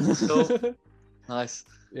 enough. cool. Nice.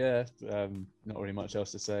 Yeah, not really much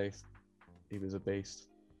else to say. He was a beast.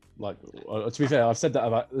 Like, to be fair, I've said that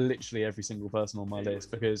about literally every single person on my Yeah, he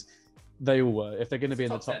list was. because they all were. If they're going to be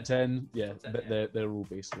in the Top top 10, yeah, Top 10, they're all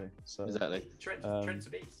beastly. So Exactly. Trent's a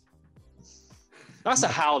beast. That's a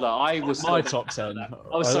howler. I was my so, top 10. I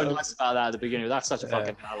was so nice about that at the beginning. That's such a Yeah.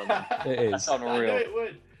 fucking howler, man. It That's is. I knew unreal. it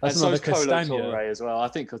would. That's And so another is Colo Castagna. Torre as well. I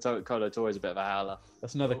think Colo Torre is a bit of a howler.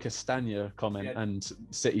 That's another Castagna comment, Yeah. and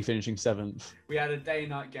City finishing 7th. We had a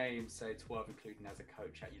day-night game, say 12, including as a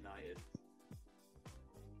coach at United.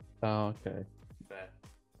 Oh, okay. Fair.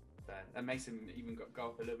 That makes him even go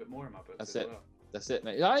up a little bit more in my books That's as it. well. That's it,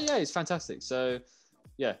 mate. Yeah, it's fantastic. So,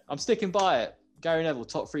 yeah, I'm sticking by it. Gary Neville,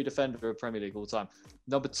 top 3 defender of Premier League all time.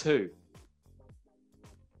 Number 2.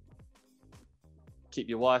 Keep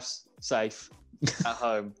your wife safe at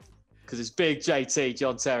home because it's big JT,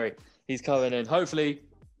 John Terry. He's coming in. Hopefully,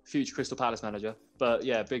 future Crystal Palace manager. But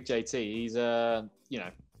yeah, big JT. He's, you know,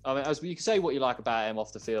 I mean, as you can say what you like about him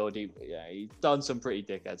off the field. He's done some pretty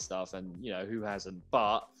dickhead stuff, and you know who hasn't.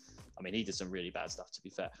 But I mean, he did some really bad stuff, to be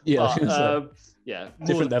fair. Yeah, But, yeah,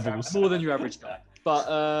 Different more levels. more than your average guy.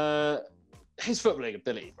 But his footballing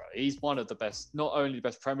ability, bro, he's one of the best, not only the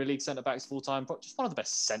best Premier League centre backs of all time, but just one of the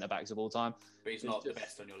best centre backs of all time. But he's It's not the just-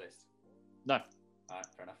 best on your list. No, All right,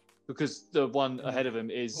 fair enough. because the one ahead of him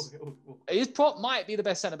is Ooh. his prop might be the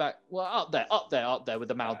best centre back. Well, up there with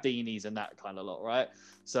the Maldinis and that kind of lot, right?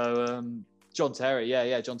 So John Terry,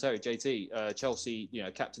 John Terry, JT, Chelsea, you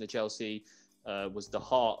know, captain of Chelsea, was the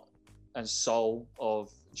heart and soul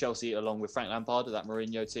of Chelsea, along with Frank Lampard of that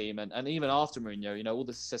Mourinho team, and even after Mourinho, you know, all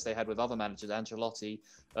the success they had with other managers, Ancelotti,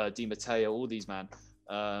 Di Matteo, all these man.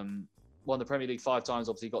 Won the Premier League 5 times.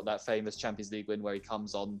 Obviously, got that famous Champions League win where he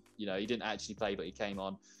comes on. You know, he didn't actually play, but he came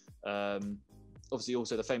on. Obviously,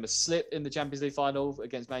 also the famous slip in the Champions League final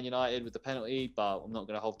against Man United with the penalty. But I'm not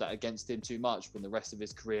going to hold that against him too much when the rest of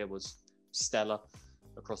his career was stellar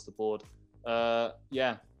across the board.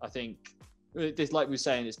 Yeah, I think it's like we were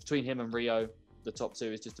saying, it's between him and Rio. The top 2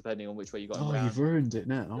 is just depending on which way you got him Oh, round. you've ruined it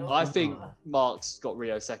now. I think Mark's got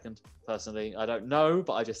Rio second, personally. I don't know,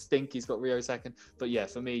 but I just think he's got Rio second. But yeah,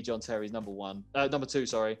 for me, John Terry's number 2,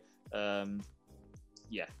 sorry.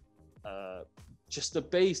 Just a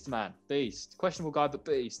beast, man. Beast. Questionable guy, but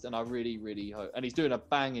beast. And I really, really hope. And he's doing a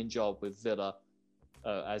banging job with Villa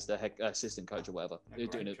as the head assistant coach or whatever. A He's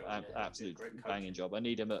great doing job, an yeah. absolute Great coaching. banging job. I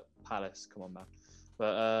need him at Palace. Come on, man.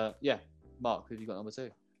 But yeah, Mark, who have you got number 2?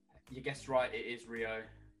 You guessed right. It is Rio.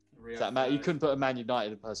 Rio Is that Man? You first. couldn't put a Man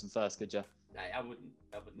United person first, could you? I wouldn't.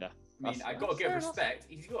 Yeah, I mean, that's- I got to give fair enough. respect.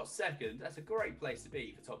 He's got second. That's a great place to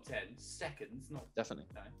be for top 10. Second's not. Definitely.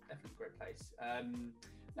 No, definitely a great place.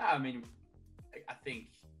 No, I mean, I think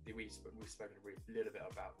we've spoken a little bit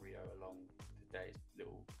about Rio along today's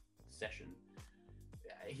little session.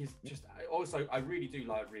 He's just also I really do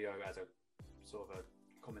like Rio as a sort of a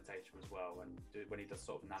commentator as well, and when he does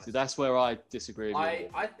sort of analysis. See, that's where I disagree with you.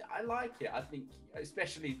 I like it. I think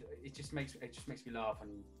especially it just makes me laugh,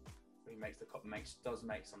 and he does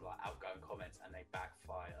make some like outgoing comments, and they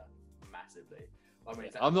backfire massively. I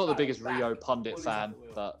mean, I'm not the biggest back, Rio pundit all these fan,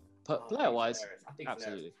 other but player-wise, I think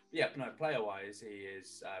absolutely. yeah, no, player-wise, he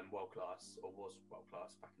is world class, or was world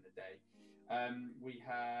class back in the day. We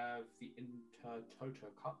have the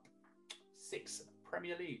Intertoto Cup, 6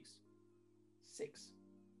 Premier Leagues, 6.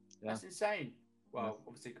 Yeah. That's insane. Well,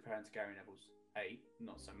 obviously comparing to Gary Neville's 8,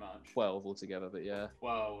 not so much. 12 altogether, but yeah.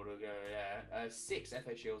 12 to go, yeah. 6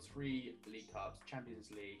 FA Shields, 3 League Cups,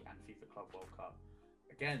 Champions League, and FIFA Club World Cup.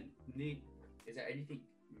 Again, is there anything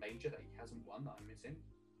major that he hasn't won that I'm missing?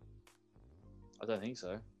 I don't think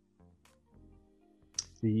so.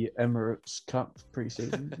 The Emirates Cup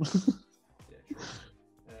pre-season. Yeah, true.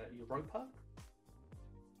 Europa?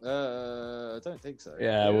 I don't think so.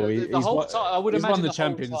 Yeah, well, the whole time, I would he's imagine won the whole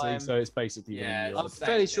Champions time, League, so it's basically Yeah, winning I'm Europe.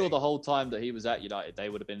 fairly sure the whole time that he was at United, they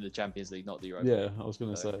would have been in the Champions League, not the Europa. Yeah, I was going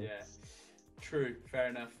to say. Yeah, true, fair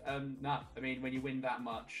enough. I mean, when you win that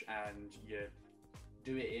much and you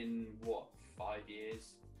do it in 5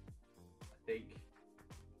 years, I think.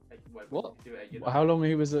 What? Do it at United. How long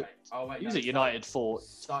he was at? Oh, wait, He was no, at United for.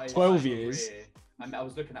 started 12 his years. career. I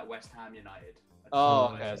was looking at West Ham United. Oh,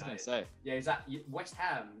 Oh, okay, I was going to say. Yeah, he's at West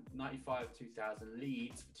Ham 95 2000,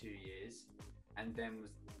 Leeds for 2 years, and then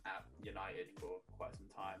was at United for quite some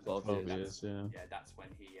time. 12 12 years. years, yeah. Yeah, that's when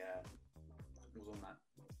he was on that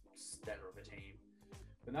stellar of a team.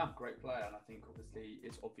 But no, great player, and I think obviously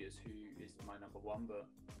it's obvious who is my number 1, but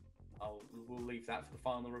we'll leave that for the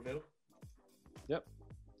final reveal. Yep.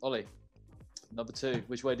 Ollie, number 2.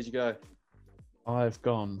 Which way did you go? I've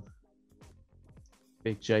gone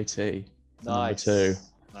Big JT. Nice. Number 2.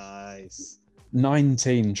 Nice.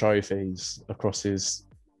 19 trophies across his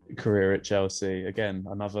career at Chelsea. Again,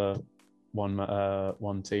 another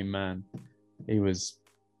one team man. He was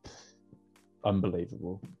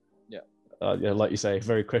unbelievable. Yeah. Yeah, like you say,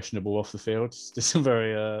 very questionable off the field. Did some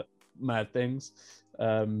very mad things.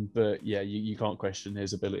 But yeah, you can't question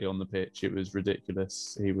his ability on the pitch. It was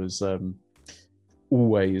ridiculous. He was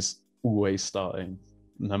always starting.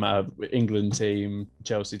 No matter England team,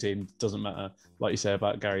 Chelsea team, doesn't matter. Like you say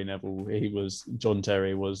about Gary Neville, John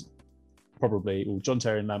Terry was probably, John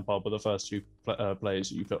Terry and Lampard were the first 2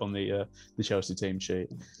 players you put on the Chelsea team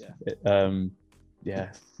sheet. Yeah.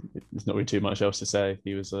 There's not really too much else to say.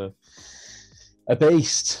 He was a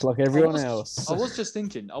beast like everyone else. I was just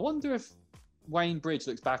thinking, I wonder if Wayne Bridge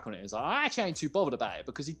looks back on it and is like, I actually ain't too bothered about it,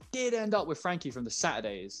 because he did end up with Frankie from the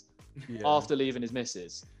Saturdays Yeah. after leaving his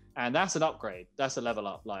missus. And that's an upgrade. That's a level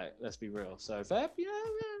up. Like, let's be real. So, fair,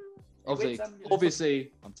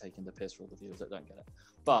 obviously, I'm taking the piss for all the viewers that don't get it.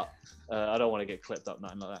 But I don't want to get clipped up,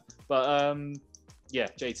 nothing like that. But yeah,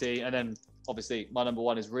 JT. And then, obviously, my number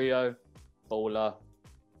 1 is Rio. Bowler.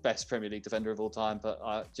 Best Premier League defender of all time. But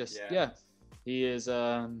he is...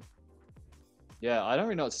 I don't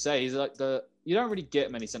really know what to say. He's like you don't really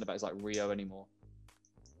get many centre-backs like Rio anymore.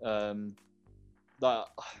 Like,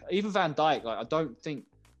 even Van Dijk, like, I don't think...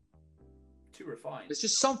 Too refined. There's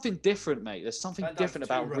just something different, mate. There's something Van Dijk's different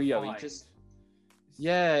too about Rio. refined.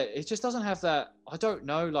 It just doesn't have that. I don't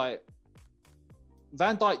know. Like,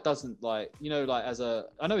 Van Dijk doesn't, like, I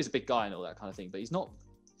know he's a big guy and all that kind of thing, but he's not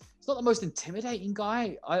the most intimidating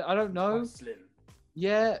guy. I don't know. Quite slim.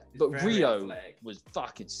 Yeah, He's but very Rio athletic. was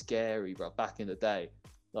fucking scary, bro. Back in the day,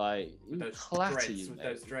 like, he With would those clatter dreads, you, with mate.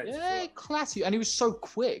 those dreads as Yeah, well. clatter you, and he was so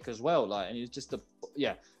quick as well. Like, and he was just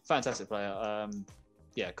fantastic player.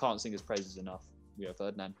 Can't sing his praises enough. Rio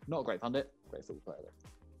Ferdinand, not a great pundit, great football player though.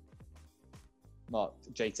 Mark,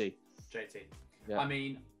 JT. Yeah. I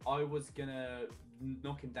mean, I was gonna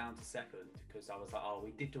knock him down to second because I was like, oh,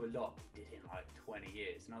 we did do a lot. We did it in like 20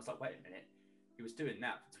 years, and I was like, wait a minute, he was doing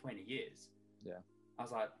that for 20 years. Yeah. I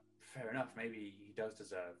was like, fair enough, maybe he does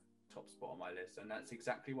deserve top spot on my list, and that's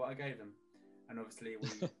exactly what I gave him. And obviously,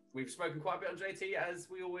 we've spoken quite a bit on JT, as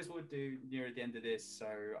we always would do near the end of this. So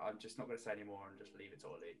I'm just not going to say any more and just leave it to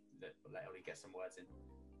Ollie. Let Ollie get some words in.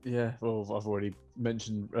 Yeah, well, I've already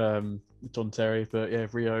mentioned John Terry, but yeah,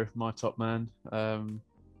 Rio, my top man.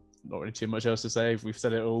 Not really too much else to say. We've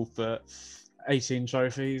said it all, but 18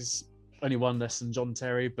 trophies, only one less than John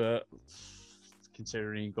Terry, but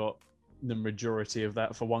considering he got the majority of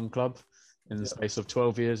that for one club in the space of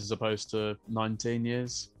 12 years as opposed to 19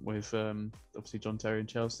 years with obviously John Terry and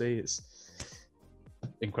Chelsea. It's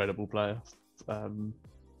incredible player.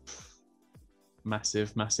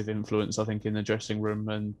 Massive influence, I think, in the dressing room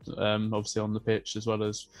and obviously on the pitch as well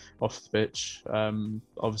as off the pitch.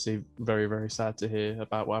 Obviously very, very sad to hear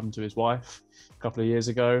about what happened to his wife a couple of years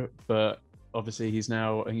ago, but obviously he's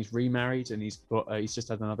remarried and he's just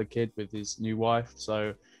had another kid with his new wife.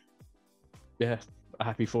 So yeah,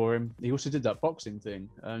 happy for him. He also did that boxing thing.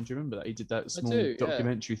 Do you remember that? He did that small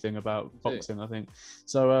documentary thing about boxing, I think.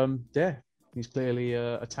 So yeah, he's clearly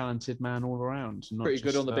a talented man all around. Pretty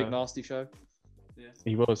good on the Big Nasty show. Yeah.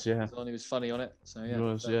 He was, yeah. He was funny on it. So yeah. He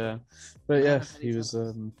was, yeah. But yeah, he was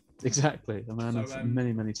exactly a man of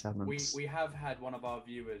many talents. We have had one of our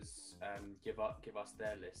viewers give us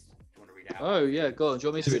their list. Do you want to read it out? Oh yeah, go on. Do you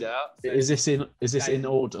want me to read it out? So, is this in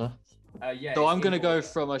order? Yeah. So I'm going to go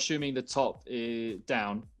from assuming the top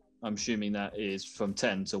down. I'm assuming that is from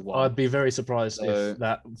 10 to 1. I'd be very surprised if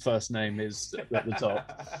that first name is at the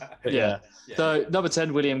top. But yeah. So number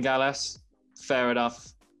 10, William Gallas. Fair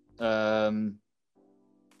enough.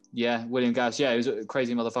 Yeah, William Gallas. Yeah, he was a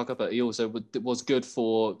crazy motherfucker, but he also was good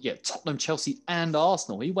for Tottenham, Chelsea, and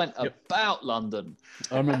Arsenal. He went about London.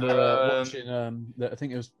 I remember watching. I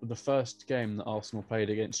think it was the first game that Arsenal played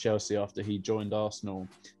against Chelsea after he joined Arsenal,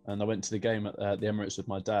 and I went to the game at the Emirates with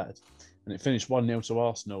my dad, and it finished 1-0 to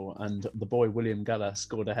Arsenal, and the boy William Gallas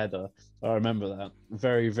scored a header. I remember that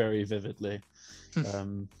very, very vividly.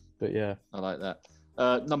 But yeah, I like that.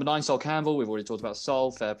 Number 9, Sol Campbell. We've already talked about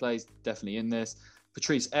Sol. Fair play, definitely in this.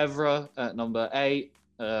 Patrice Evra at number 8.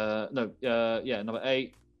 Number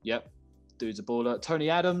 8. Yep, dude's a baller. Tony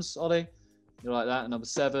Adams, Ollie. You like that? Number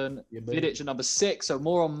 7. Yeah, Vidic at number 6. So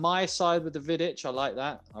more on my side with the Vidic. I like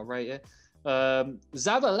that. I rate it.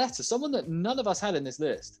 Zabaleta, someone that none of us had in this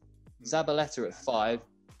list. Zabaleta at 5.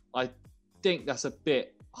 I think that's a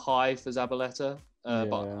bit high for Zabaleta,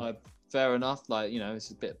 but fair enough. Like,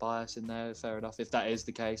 it's a bit bias in there. Fair enough. If that is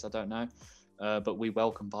the case, I don't know. But we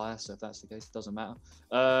welcome bias, so if that's the case, it doesn't matter.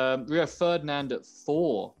 Rio Ferdinand at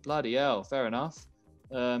 4. Bloody hell, fair enough.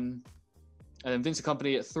 And then Vincent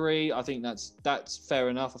Kompany at 3. I think that's fair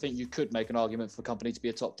enough. I think you could make an argument for Kompany to be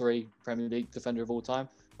a top 3 Premier League defender of all time.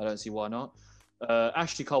 I don't see why not.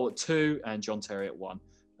 Ashley Cole at 2 and John Terry at 1.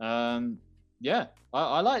 I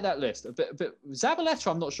like that list. A bit.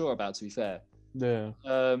 Zabaleta, I'm not sure about, to be fair. Yeah.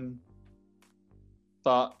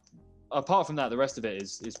 But apart from that, the rest of it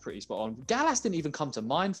is pretty spot on. Gallas didn't even come to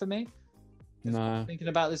mind for me. No. Thinking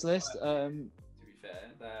about this list. To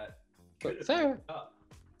be fair, that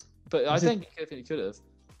but I think he could have.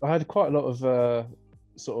 I had quite a lot of I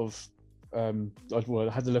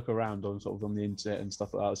had to look around on the internet and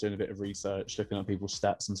stuff like that. I was doing a bit of research, looking at people's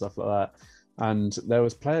stats and stuff like that. And there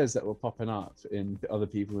was players that were popping up in other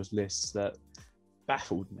people's lists that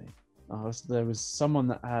baffled me. There was someone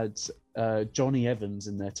that had Johnny Evans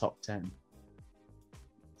in their top 10.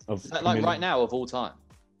 Right now, of all time?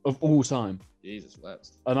 Of all time. Jesus,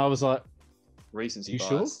 wept. And I was like, recency you bias.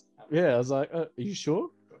 Sure? Yeah, I was like, are you sure?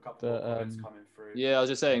 Got a couple of comments coming through. Yeah, I was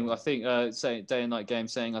just saying, I think, saying Day and Night Game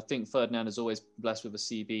saying, I think Ferdinand is always blessed with a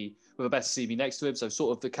better CB next to him. So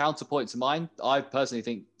sort of the counterpoint to mine, I personally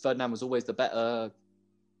think Ferdinand was always the better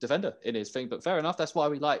defender in his thing. But fair enough, that's why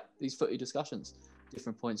we like these footy discussions.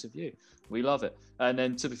 Different points of view. We love it. And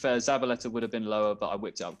then, to be fair, Zabaleta would have been lower, but I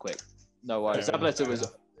whipped it up quick. No worries. Zabaleta was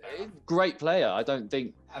a great player. I don't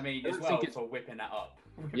think... for whipping that up.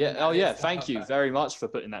 Thank you very much for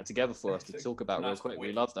putting that together for us to talk about real quick.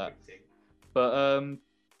 We love that. But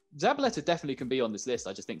Zabaleta definitely can be on this list.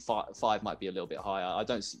 I just think 5 might be a little bit higher. I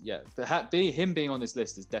don't see... Yeah, but him being on this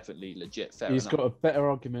list is definitely legit. Fair He's enough. got a better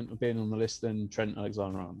argument of being on the list than Trent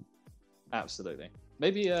Alexander-Arnold. Absolutely.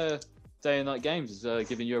 Maybe... Day and Night Games is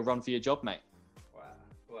giving you a run for your job, mate. Wow.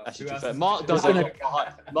 Well, actually, to be fair, Mark does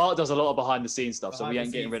a lot of behind the scenes stuff, so we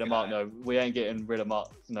ain't getting rid of Mark. No, we ain't getting rid of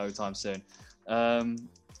Mark no time soon.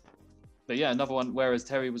 But yeah, another one. Whereas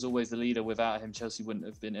Terry was always the leader, without him, Chelsea wouldn't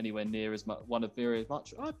have been anywhere near as much.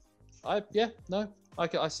 I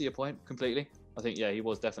see your point completely. I think he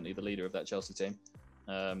was definitely the leader of that Chelsea team,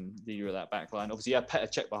 leader of that back line. Obviously,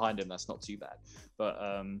 Petr Cech behind him. That's not too bad. But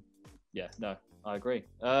I agree.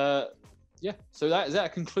 So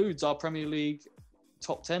that concludes our Premier League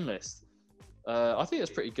top 10 list. I think it's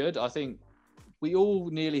pretty good. I think we all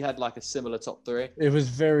nearly had like a similar top 3. It was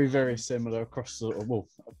very, very similar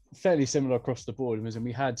fairly similar across the board. And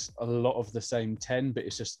we had a lot of the same 10, but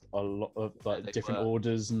it's just a lot of different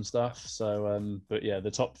orders and stuff. So, but yeah, the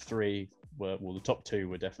top 3 the top 2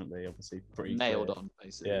 were definitely obviously pretty nailed clear. On,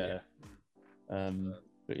 basically. Yeah.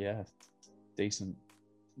 But But yeah, decent.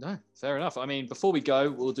 No, fair enough. I mean, before we go,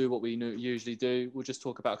 we'll do what we usually do. We'll just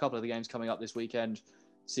talk about a couple of the games coming up this weekend,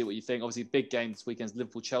 see what you think. Obviously, big game this weekend's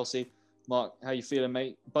Liverpool-Chelsea. Mark, how you feeling,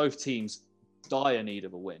 mate? Both teams dire need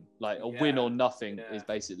of a win. Like a win or nothing is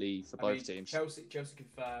basically for both teams. Chelsea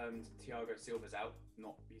confirmed Thiago Silva's out.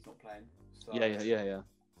 He's not playing. So Yeah. It looks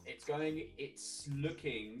like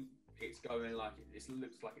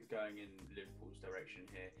it's going in Liverpool's direction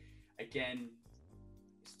here. Again,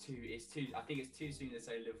 I think it's too soon to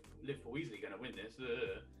say Liverpool easily going to win this.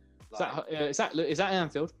 Is that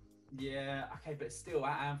Anfield? Yeah, okay, but still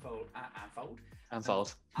at Anfield,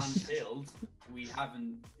 we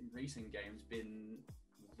haven't in recent games been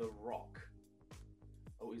the Rock.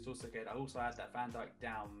 Oh, he's also good. I also had that Van Dijk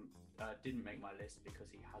down. Didn't make my list because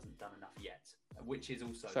he hasn't done enough yet, which is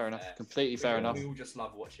also fair enough. Completely fair enough. We all just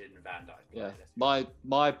love watching Van Dijk. Yeah,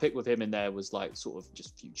 my pick with him in there was like sort of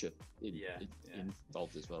just future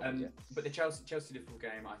involved as well. But the Chelsea Liverpool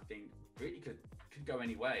game, I think, really could go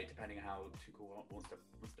any way depending on how Tuchel wants to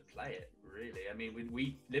play it. Really, I mean,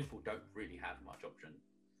 we Liverpool don't really have much option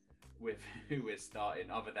with who we're starting,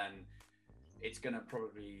 other than it's going to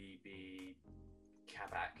probably be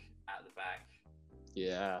Kabak at the back.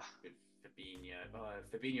 Yeah. With Fabinho.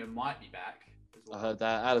 Fabinho might be back as well. I heard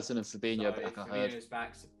that. Alisson and Fabinho back, I heard. Fabinho's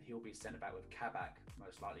back, so he'll be centre back with Kabak,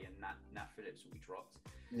 most likely, and Nat Phillips will be dropped.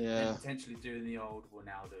 Yeah. And potentially doing the old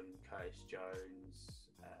Wijnaldum, Curtis Jones,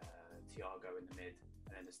 Thiago in the mid,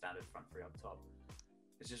 and then the standard front three up top.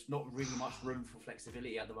 There's just not really much room for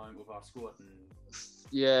flexibility at the moment with our squad.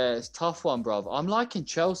 Yeah, it's a tough one, bruv. I'm liking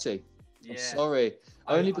Chelsea. I'm sorry.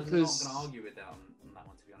 Only because... I'm not going to argue with that on that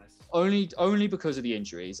one, to be honest. Only because of the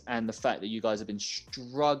injuries and the fact that you guys have been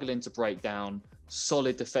struggling to break down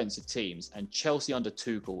solid defensive teams, and Chelsea under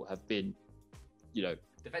Tuchel have been,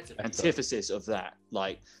 antithesis of that.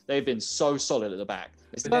 Like, they've been so solid at the back.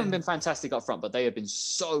 They still haven't been fantastic up front, but they have been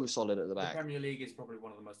so solid at the back. The Premier League is probably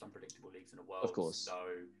one of the most unpredictable leagues in the world. Of course. So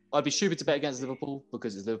I'd be stupid to bet against Liverpool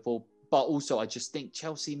because it's Liverpool, but also I just think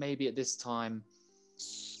Chelsea maybe at this time,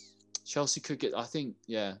 Chelsea could get. I think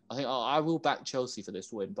I will back Chelsea for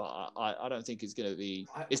this win, but I don't think it's going to be.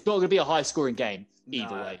 It's not going to be a high scoring game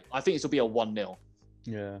either way. I think this will be a 1-0.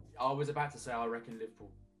 Yeah. I was about to say I reckon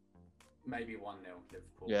Liverpool, maybe 1-0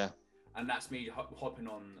 Liverpool. Yeah. And that's me hopping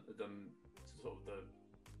on them sort of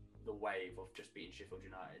the wave of just beating Sheffield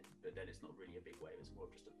United, but then it's not really a big wave. It's more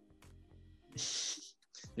just a.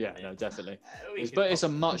 No, definitely. It's a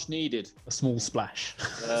much needed. A small splash.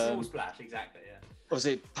 A small splash, exactly. Yeah.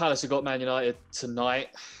 Obviously, Palace have got Man United tonight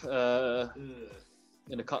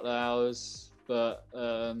in a couple of hours, but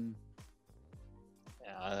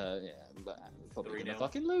probably going to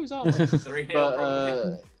fucking lose, aren't we? 3-0 but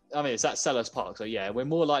I mean, it's at Selhurst Park, so yeah, we're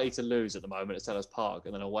more likely to lose at the moment at Selhurst Park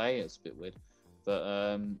and then away. It's a bit weird, but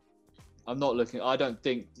I'm not looking. I don't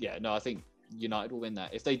think. I think United will win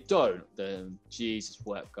that. If they don't, then Jesus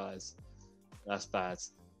wept, guys. That's bad.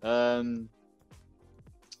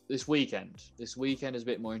 This weekend is a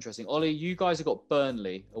bit more interesting. Ollie, you guys have got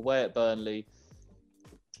Burnley, away at Burnley.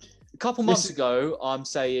 A couple months ago, I'm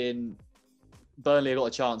saying Burnley have got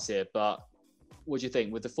a chance here, but what do you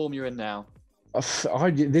think with the form you're in now?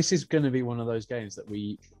 This is going to be one of those games that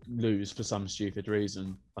we lose for some stupid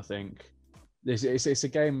reason. I think it's a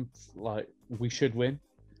game like we should win.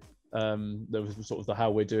 There was sort of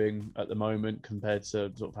how we're doing at the moment compared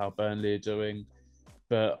to sort of how Burnley are doing.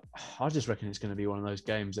 But I just reckon it's going to be one of those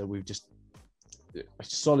games that we've just a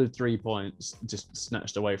solid 3 points just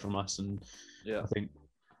snatched away from us. And I think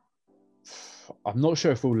I'm not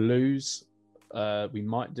sure if we'll lose. We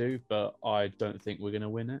might do, but I don't think we're going to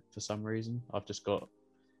win it for some reason. I've just got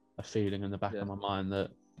a feeling in the back of my mind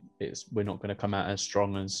that we're not going to come out as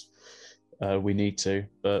strong as we need to.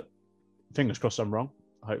 But fingers crossed I'm wrong.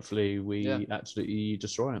 Hopefully we absolutely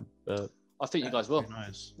destroy them. But I think you guys will.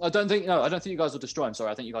 Nice. I don't think you guys will destroy them. Sorry,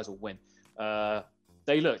 I think you guys will win.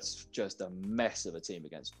 They looked just a mess of a team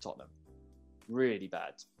against Tottenham. Really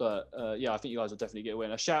bad. But I think you guys will definitely get a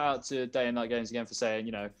win. A shout out to Day and Night Games again for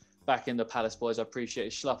saying, back in the Palace boys. I appreciate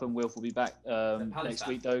it. Schlupp and Wilf will be back next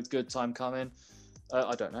week though. Good time coming.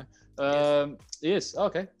 I don't know. He is.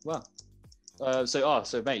 Okay. Wow.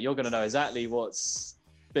 So mate, you're going to know exactly what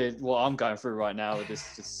I'm going through right now with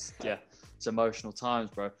this. It's emotional times,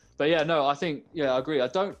 bro. But I think, I agree. I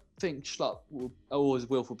don't think Schlupp or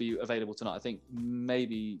Wilf will be available tonight. I think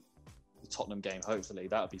maybe the Tottenham game, hopefully,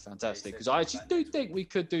 that would be fantastic. Because I actually do think we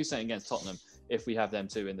could do something against Tottenham if we have them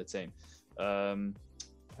two in the team.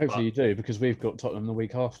 Hopefully you do, because we've got Tottenham the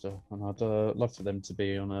week after, and I'd love for them to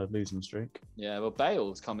be on a losing streak. Yeah, well,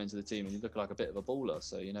 Bale's come into the team and you look like a bit of a baller,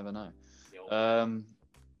 so you never know.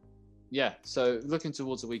 yeah, so looking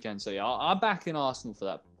towards the weekend. So yeah, I'm backing Arsenal for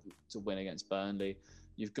that to win against Burnley.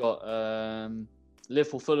 You've got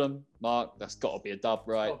Liverpool, Fulham. Mark, that's got to be a dub,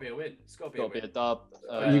 right? It's got to be a win. It's got to be a win. Be a dub.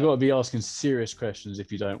 You got to be asking serious questions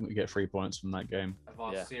if you don't get 3 points from that game. I've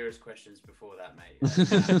asked serious questions before that,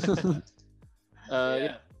 mate.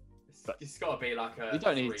 Yeah. It's got to be like a. You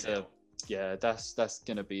don't need 3-0. to. Yeah, that's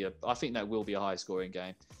gonna be a. I think that will be a high scoring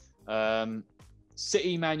game.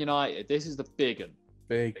 City, Man United. This is the big one.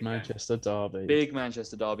 Big Manchester derby. Big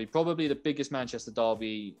Manchester derby. Probably the biggest Manchester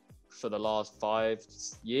derby for the last 5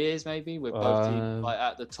 years, maybe, with both teams like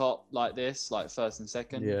at the top like this, like first and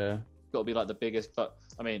second. Yeah. Got to be like the biggest, but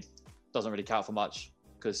I mean, doesn't really count for much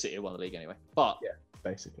because City won the league anyway. But yeah,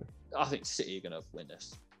 basically, I think City are gonna win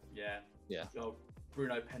this. Yeah. Yeah. Well,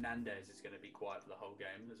 Bruno Fernandes is going to be quiet for the whole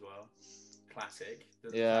game as well. Classic.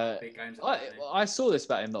 Yeah. Big games. I saw this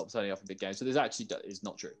about him not turning up in big games, so this actually is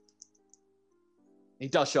not true. He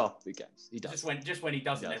does show up in big games. He does. Just when he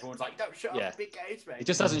doesn't, everyone's like, "Don't show up in big games, mate." He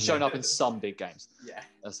just hasn't shown up in some big games. Yeah.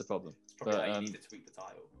 That's the problem. It's probably like you need to tweak the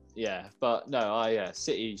title. Yeah, but no,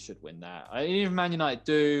 City should win that. Even Man United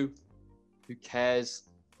do. Who cares?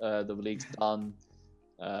 The league's done.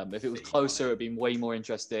 If it was closer, it'd been way more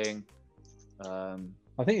interesting.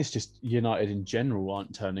 I think it's just United in general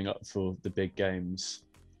aren't turning up for the big games.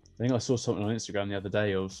 I think I saw something on Instagram the other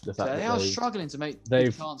day of the fact that they are struggling to make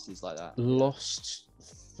big chances like that. Lost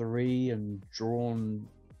 3 and drawn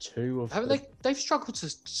 2 of. Haven't they? They've struggled to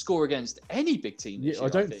score against any big team. This year,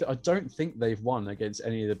 I don't think they've won against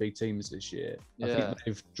any of the big teams this year. Yeah. I think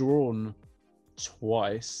they've drawn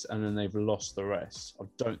twice and then they've lost the rest. I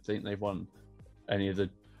don't think they've won any of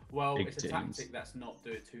the. Well, big it's a teams. tactic that's not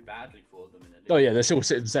doing too badly for them in the league. Oh yeah, they're still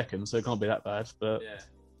sitting second, so it can't be that bad. But yeah.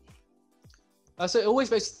 So it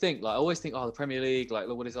always makes you think. Like I always think, oh, the Premier League, like,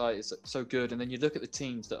 look what it's like, it's so good, and then you look at the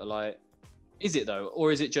teams that are like, is it though,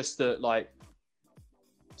 or is it just that like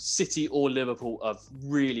City or Liverpool are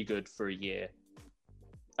really good for a year,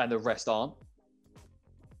 and the rest aren't?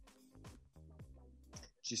 Do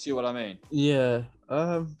you see what I mean? Yeah.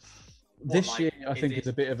 This year, I think it's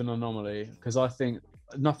a bit of an anomaly because I think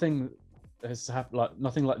nothing has happened.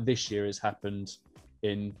 Nothing like this year has happened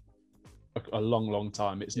in a long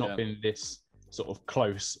time. It's not been this sort of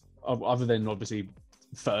close, other than obviously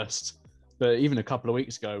first. But even a couple of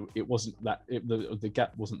weeks ago, it wasn't that the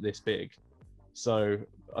gap wasn't this big. So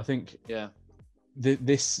I think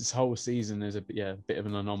this whole season is a bit of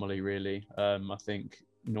an anomaly, really. I think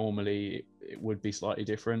normally it would be slightly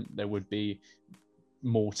different. There would be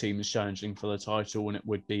more teams challenging for the title, and it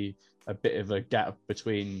would be a bit of a gap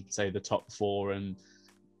between, say, the top 4 and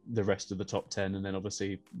the rest of the top 10, and then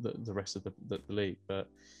obviously the rest of the league. But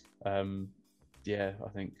I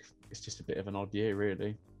think it's just a bit of an odd year,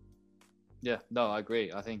 really. Yeah, no, I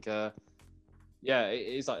agree. I think, it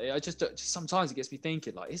is like, I just sometimes it gets me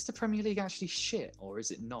thinking, like, is the Premier League actually shit or is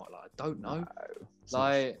it not? Like, I don't know. No,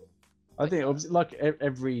 I think obviously, like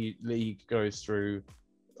every league goes through,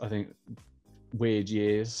 I think, weird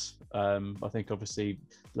years. I think obviously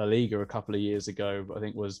La Liga a couple of years ago, I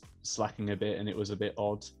think, was slacking a bit, and it was a bit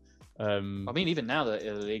odd. I mean, even now the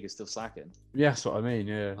League is still slacking. Yeah, that's what I mean.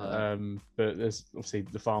 Yeah, but there's obviously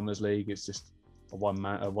the Farmers League. It's just a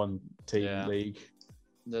one team league.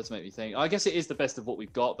 That does make me think. I guess it is the best of what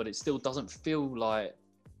we've got, but it still doesn't feel like.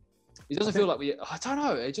 It doesn't feel like we. I don't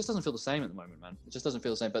know. It just doesn't feel the same at the moment, man. It just doesn't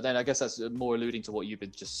feel the same. But then I guess that's more alluding to what you've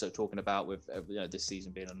been just talking about with this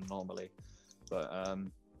season being an anomaly. But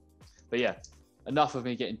yeah, enough of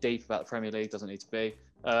me getting deep about the Premier League. Doesn't need to be.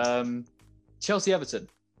 Chelsea Everton.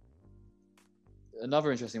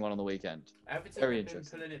 Another interesting one on the weekend. Everton Very have been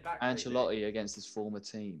interesting. pulling it back. Ancelotti against his former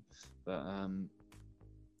team, but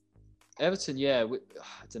Everton, I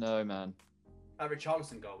don't know, man. That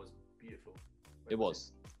Richarlison goal was beautiful. It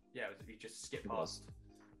was. Yeah, he just skipped past.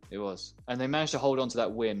 It was, and they managed to hold on to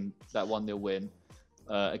that win, that 1-0 win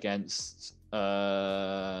against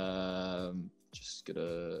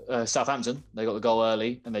Southampton. They got the goal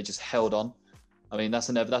early, and they just held on. I mean, that's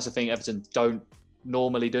a thing Everton don't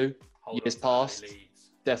normally do. Years past,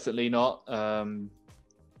 definitely not.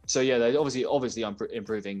 So yeah, they're obviously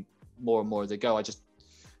improving more and more as they go.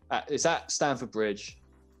 It's at Stamford Bridge.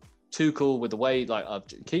 Tuchel, with the way, like, I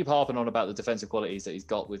keep harping on about the defensive qualities that he's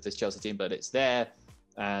got with this Chelsea team, but it's there,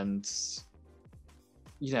 and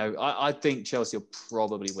I think Chelsea will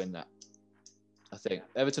probably win that. I think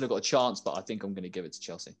Everton have got a chance, but I think I'm going to give it to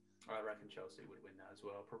Chelsea. I reckon Chelsea would win that as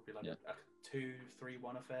well. Probably like a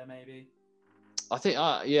 2-3-1 affair, maybe. I think,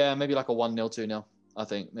 maybe like a 1-0, 2-0. I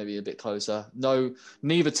think maybe a bit closer. No,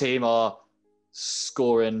 neither team are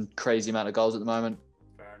scoring crazy amount of goals at the moment.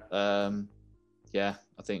 Fair enough.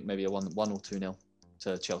 I think maybe a 1 or 2-0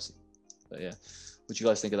 to Chelsea. But yeah, what do you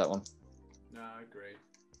guys think of that one? No, I agree.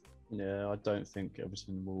 Yeah, I don't think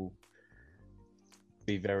Everton will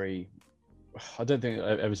be very. I don't think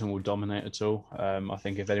Everton will dominate at all. I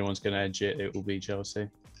think if anyone's going to edge it, it will be Chelsea.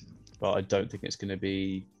 But I don't think it's going to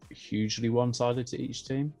be hugely one-sided to each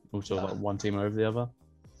team, also like one team over the other.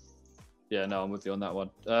 Yeah, no, I'm with you on that one.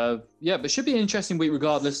 Yeah, but it should be an interesting week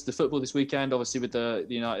regardless. The football this weekend, obviously with the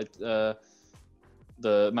United,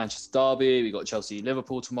 the Manchester derby. We got Chelsea,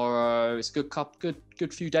 Liverpool tomorrow. It's a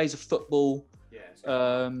good few days of football.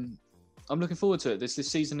 Yeah. I'm looking forward to it. This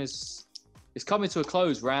season is coming to a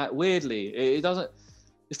close. Weirdly, it doesn't.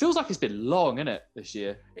 It feels like it's been long, isn't it, this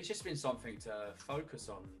year? It's just been something to focus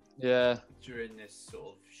on. Yeah. During this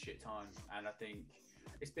sort of shit time, and I think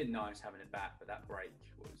it's been nice having it back, but that break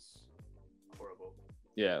was horrible.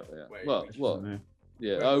 Yeah. Well, what?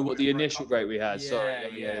 Yeah. What the initial break we had? Sorry.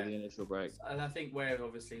 Yeah, the initial break. And I think where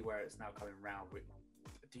it's now coming round.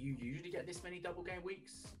 Do you usually get this many double game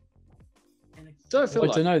weeks? I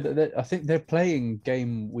don't know. I think they're playing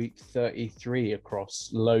game week 33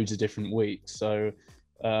 across loads of different weeks. So,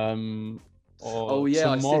 tomorrow, I did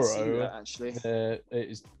see that, actually. It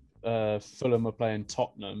is Fulham are playing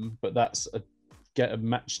Tottenham, but that's a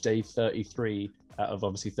match day 33 out of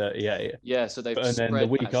obviously 38. Yeah, so they've. And then the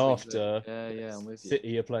week after, I'm with you.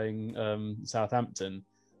 City are playing Southampton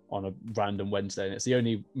on a random Wednesday, and it's the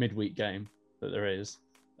only midweek game that there is.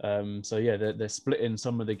 So yeah, they're splitting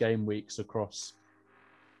some of the game weeks across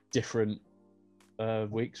different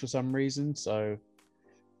weeks for some reason. So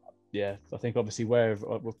yeah, I think obviously where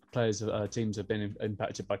teams have been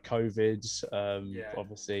impacted by COVID.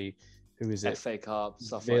 Obviously, who is it? FA Cup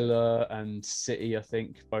stuff. Villa and City, I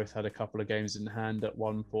think, both had a couple of games in hand at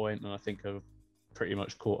one point, and I think have pretty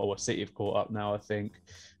much City have caught up now, I think.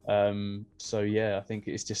 So yeah, I think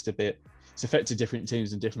it's just it's affected different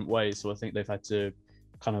teams in different ways. So I think they've had to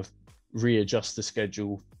kind of readjust the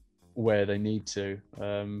schedule where they need to.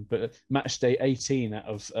 But match day 18 out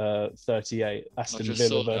of 38, Aston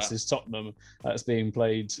Villa versus Tottenham, that's being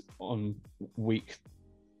played on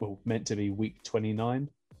meant to be week 29.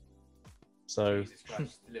 So Jesus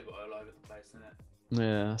Christ, a little bit all over the place, isn't it?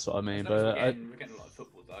 Yeah, that's what I mean. But we're getting a lot of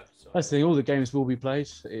football though. So. I think all the games will be played.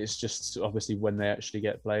 It's just obviously when they actually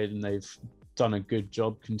get played, and they've done a good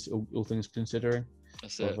job, all things considering.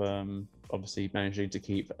 That's it. Obviously managing to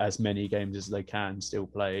keep as many games as they can still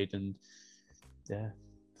played, and yeah,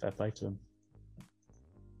 fair play to them.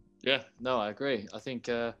 Yeah, no, I agree. I think,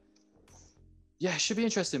 it should be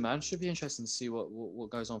interesting, man. Should be interesting to see what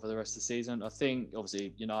goes on for the rest of the season. I think,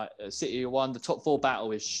 obviously, City won. The top four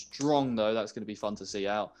battle is strong, though. That's going to be fun to see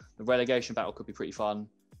out. The relegation battle could be pretty fun,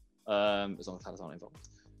 as long as Palace aren't involved.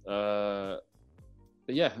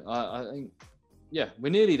 But yeah, I think. Yeah, we're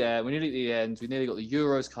nearly there. We're nearly at the end. We nearly got the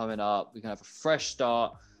Euros coming up. We can have a fresh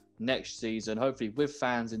start next season, hopefully with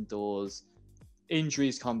fans indoors.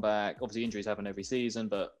 Injuries come back. Obviously, injuries happen every season,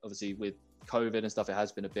 but obviously with COVID and stuff, it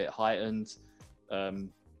has been a bit heightened.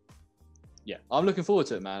 Yeah, I'm looking forward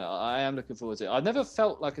to it, man. I am looking forward to it. I've never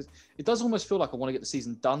felt like it does almost feel like I want to get the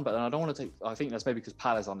season done, but then I don't want to take. I think that's maybe because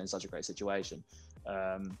Palace aren't in such a great situation.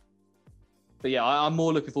 But yeah, I'm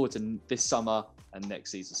more looking forward to this summer and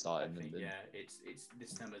next season starting. It's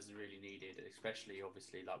this summer's really needed, especially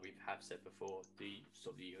obviously like we have said before, the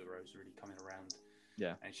Euros really coming around. Yeah,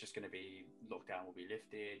 and it's just going to be lockdown will be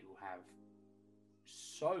lifted. We'll have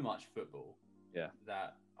so much football. Yeah,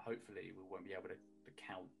 that hopefully we won't be able to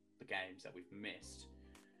count the games that we've missed,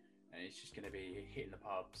 and it's just going to be hitting the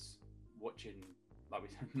pubs, watching like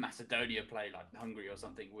Macedonia play like Hungary or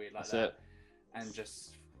something weird like that, and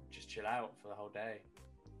just chill out for the whole day.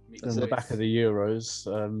 On the back of the Euros,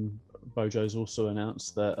 Bojo's also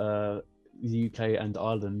announced that the UK and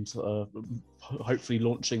Ireland are hopefully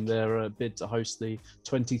launching their bid to host the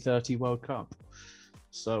 2030 World Cup.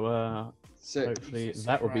 So hopefully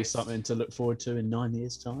that will be something to look forward to in 9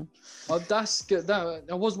 years' time. Oh, that's good. I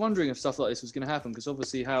was wondering if stuff like this was going to happen, because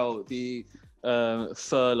obviously how the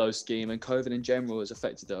furlough scheme and COVID in general has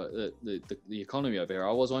affected the economy over here.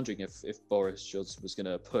 I was wondering if Boris Johnson was going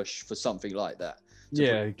to push for something like that.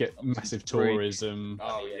 Yeah, get massive tourism.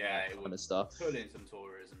 Oh yeah, that kind of stuff. Pull in some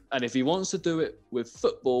tourism. And if he wants to do it with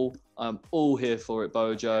football, I'm all here for it,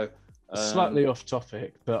 Bojo. Slightly off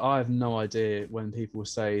topic, but I have no idea when people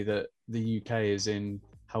say that the UK is in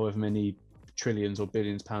however many trillions or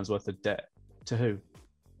billions pounds worth of debt. To who?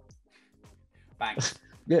 Banks.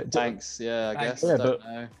 Banks. Yeah, I guess. Yeah, I don't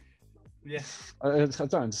know. Yeah. I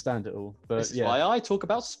don't understand it all, but this is why I talk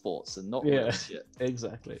about sports and not real shit.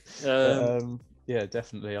 Exactly. Yeah,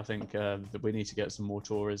 definitely. I think that we need to get some more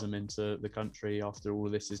tourism into the country after all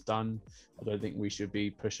this is done. I don't think we should be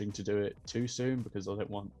pushing to do it too soon because I don't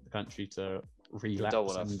want the country to relapse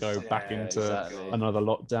wanna and go back into exactly. another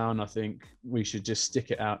lockdown. I think we should just stick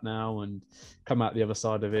it out now and come out the other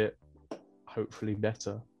side of it, hopefully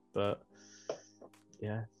better. But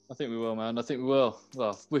yeah, I think we will, man. I think we will.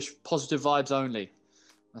 Well, wish positive vibes only.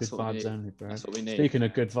 That's good what we vibes need. only, bro. That's what we need. Speaking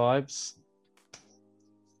of good vibes,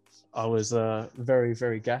 I was very,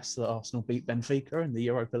 very gassed that Arsenal beat Benfica in the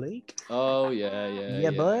Europa League. Oh yeah.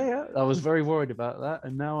 Boy. I was very worried about that,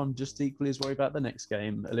 and now I'm just equally as worried about the next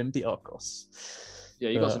game, Olympiacos. Yeah,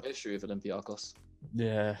 you got some history with Olympiacos.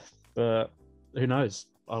 Yeah, but who knows?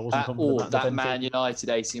 I wasn't confident That Benfica. Man United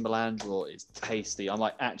AC Milan draw is tasty. I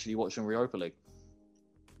might actually watch them Europa League.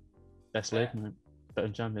 Best league, mate. Better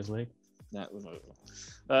than Champions League. Yeah,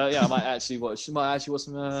 I might actually watch. Some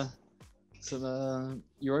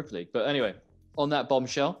Europa League. But anyway, on that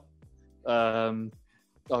bombshell, I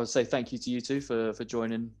would say thank you to you two for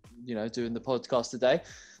joining. Doing the podcast today.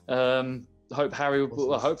 Hope Harry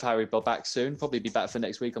will be back soon. Probably be back for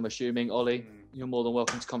next week. I'm assuming. Ollie, you're more than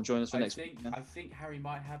welcome to come join us for next week. I think Harry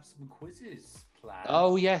might have some quizzes planned.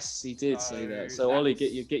 Oh yes, he did say that. So Ollie,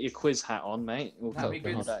 get your quiz hat on, mate. That'd be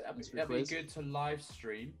good. That'd be good to live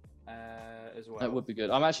stream as well. That would be good.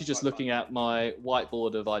 I'm actually just looking at my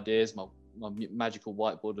whiteboard of ideas, my magical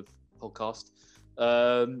whiteboard of podcast.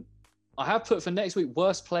 I have put for next week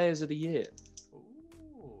worst players of the year.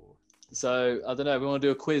 Ooh. So I don't know. We want to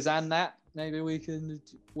do a quiz and that. Maybe we can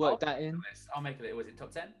work that in. I'll make it. Was it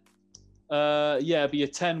top 10? Yeah, it'd be your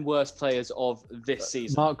 10 worst players of this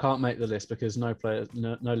season. Mark can't make the list because no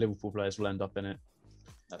Liverpool players will end up in it.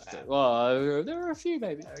 Well, there are a few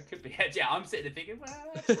maybe. It could be. Yeah, I'm sitting there thinking,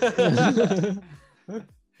 well.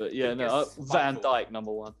 But yeah, no, Van Dijk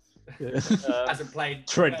number one. Yeah. Hasn't played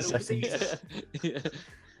Trent all second. season. Yeah.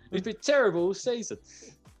 It's been terrible all season.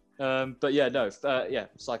 But yeah, no, yeah,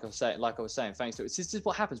 it's like I was saying, thanks to it. This is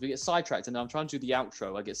what happens. We get sidetracked, and I'm trying to do the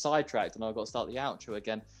outro. I get sidetracked, and I've got to start the outro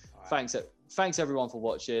again. Right. Thanks everyone for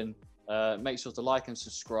watching. Make sure to like and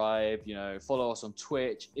subscribe. Follow us on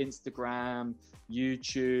Twitch, Instagram,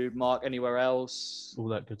 YouTube. Mark, anywhere else? All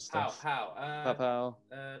that good stuff. How?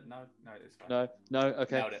 No, it's fine. No.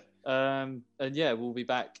 Okay. Nailed it. And yeah, we'll be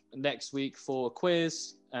back next week for a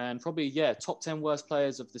quiz and probably top 10 worst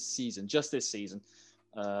players of the season, just this season.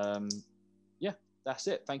 Yeah, that's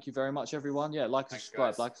it. Thank you very much, everyone. Yeah, like and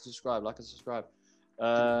subscribe.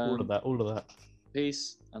 All of that.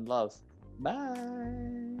 Peace and love. Bye.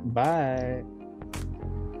 Bye.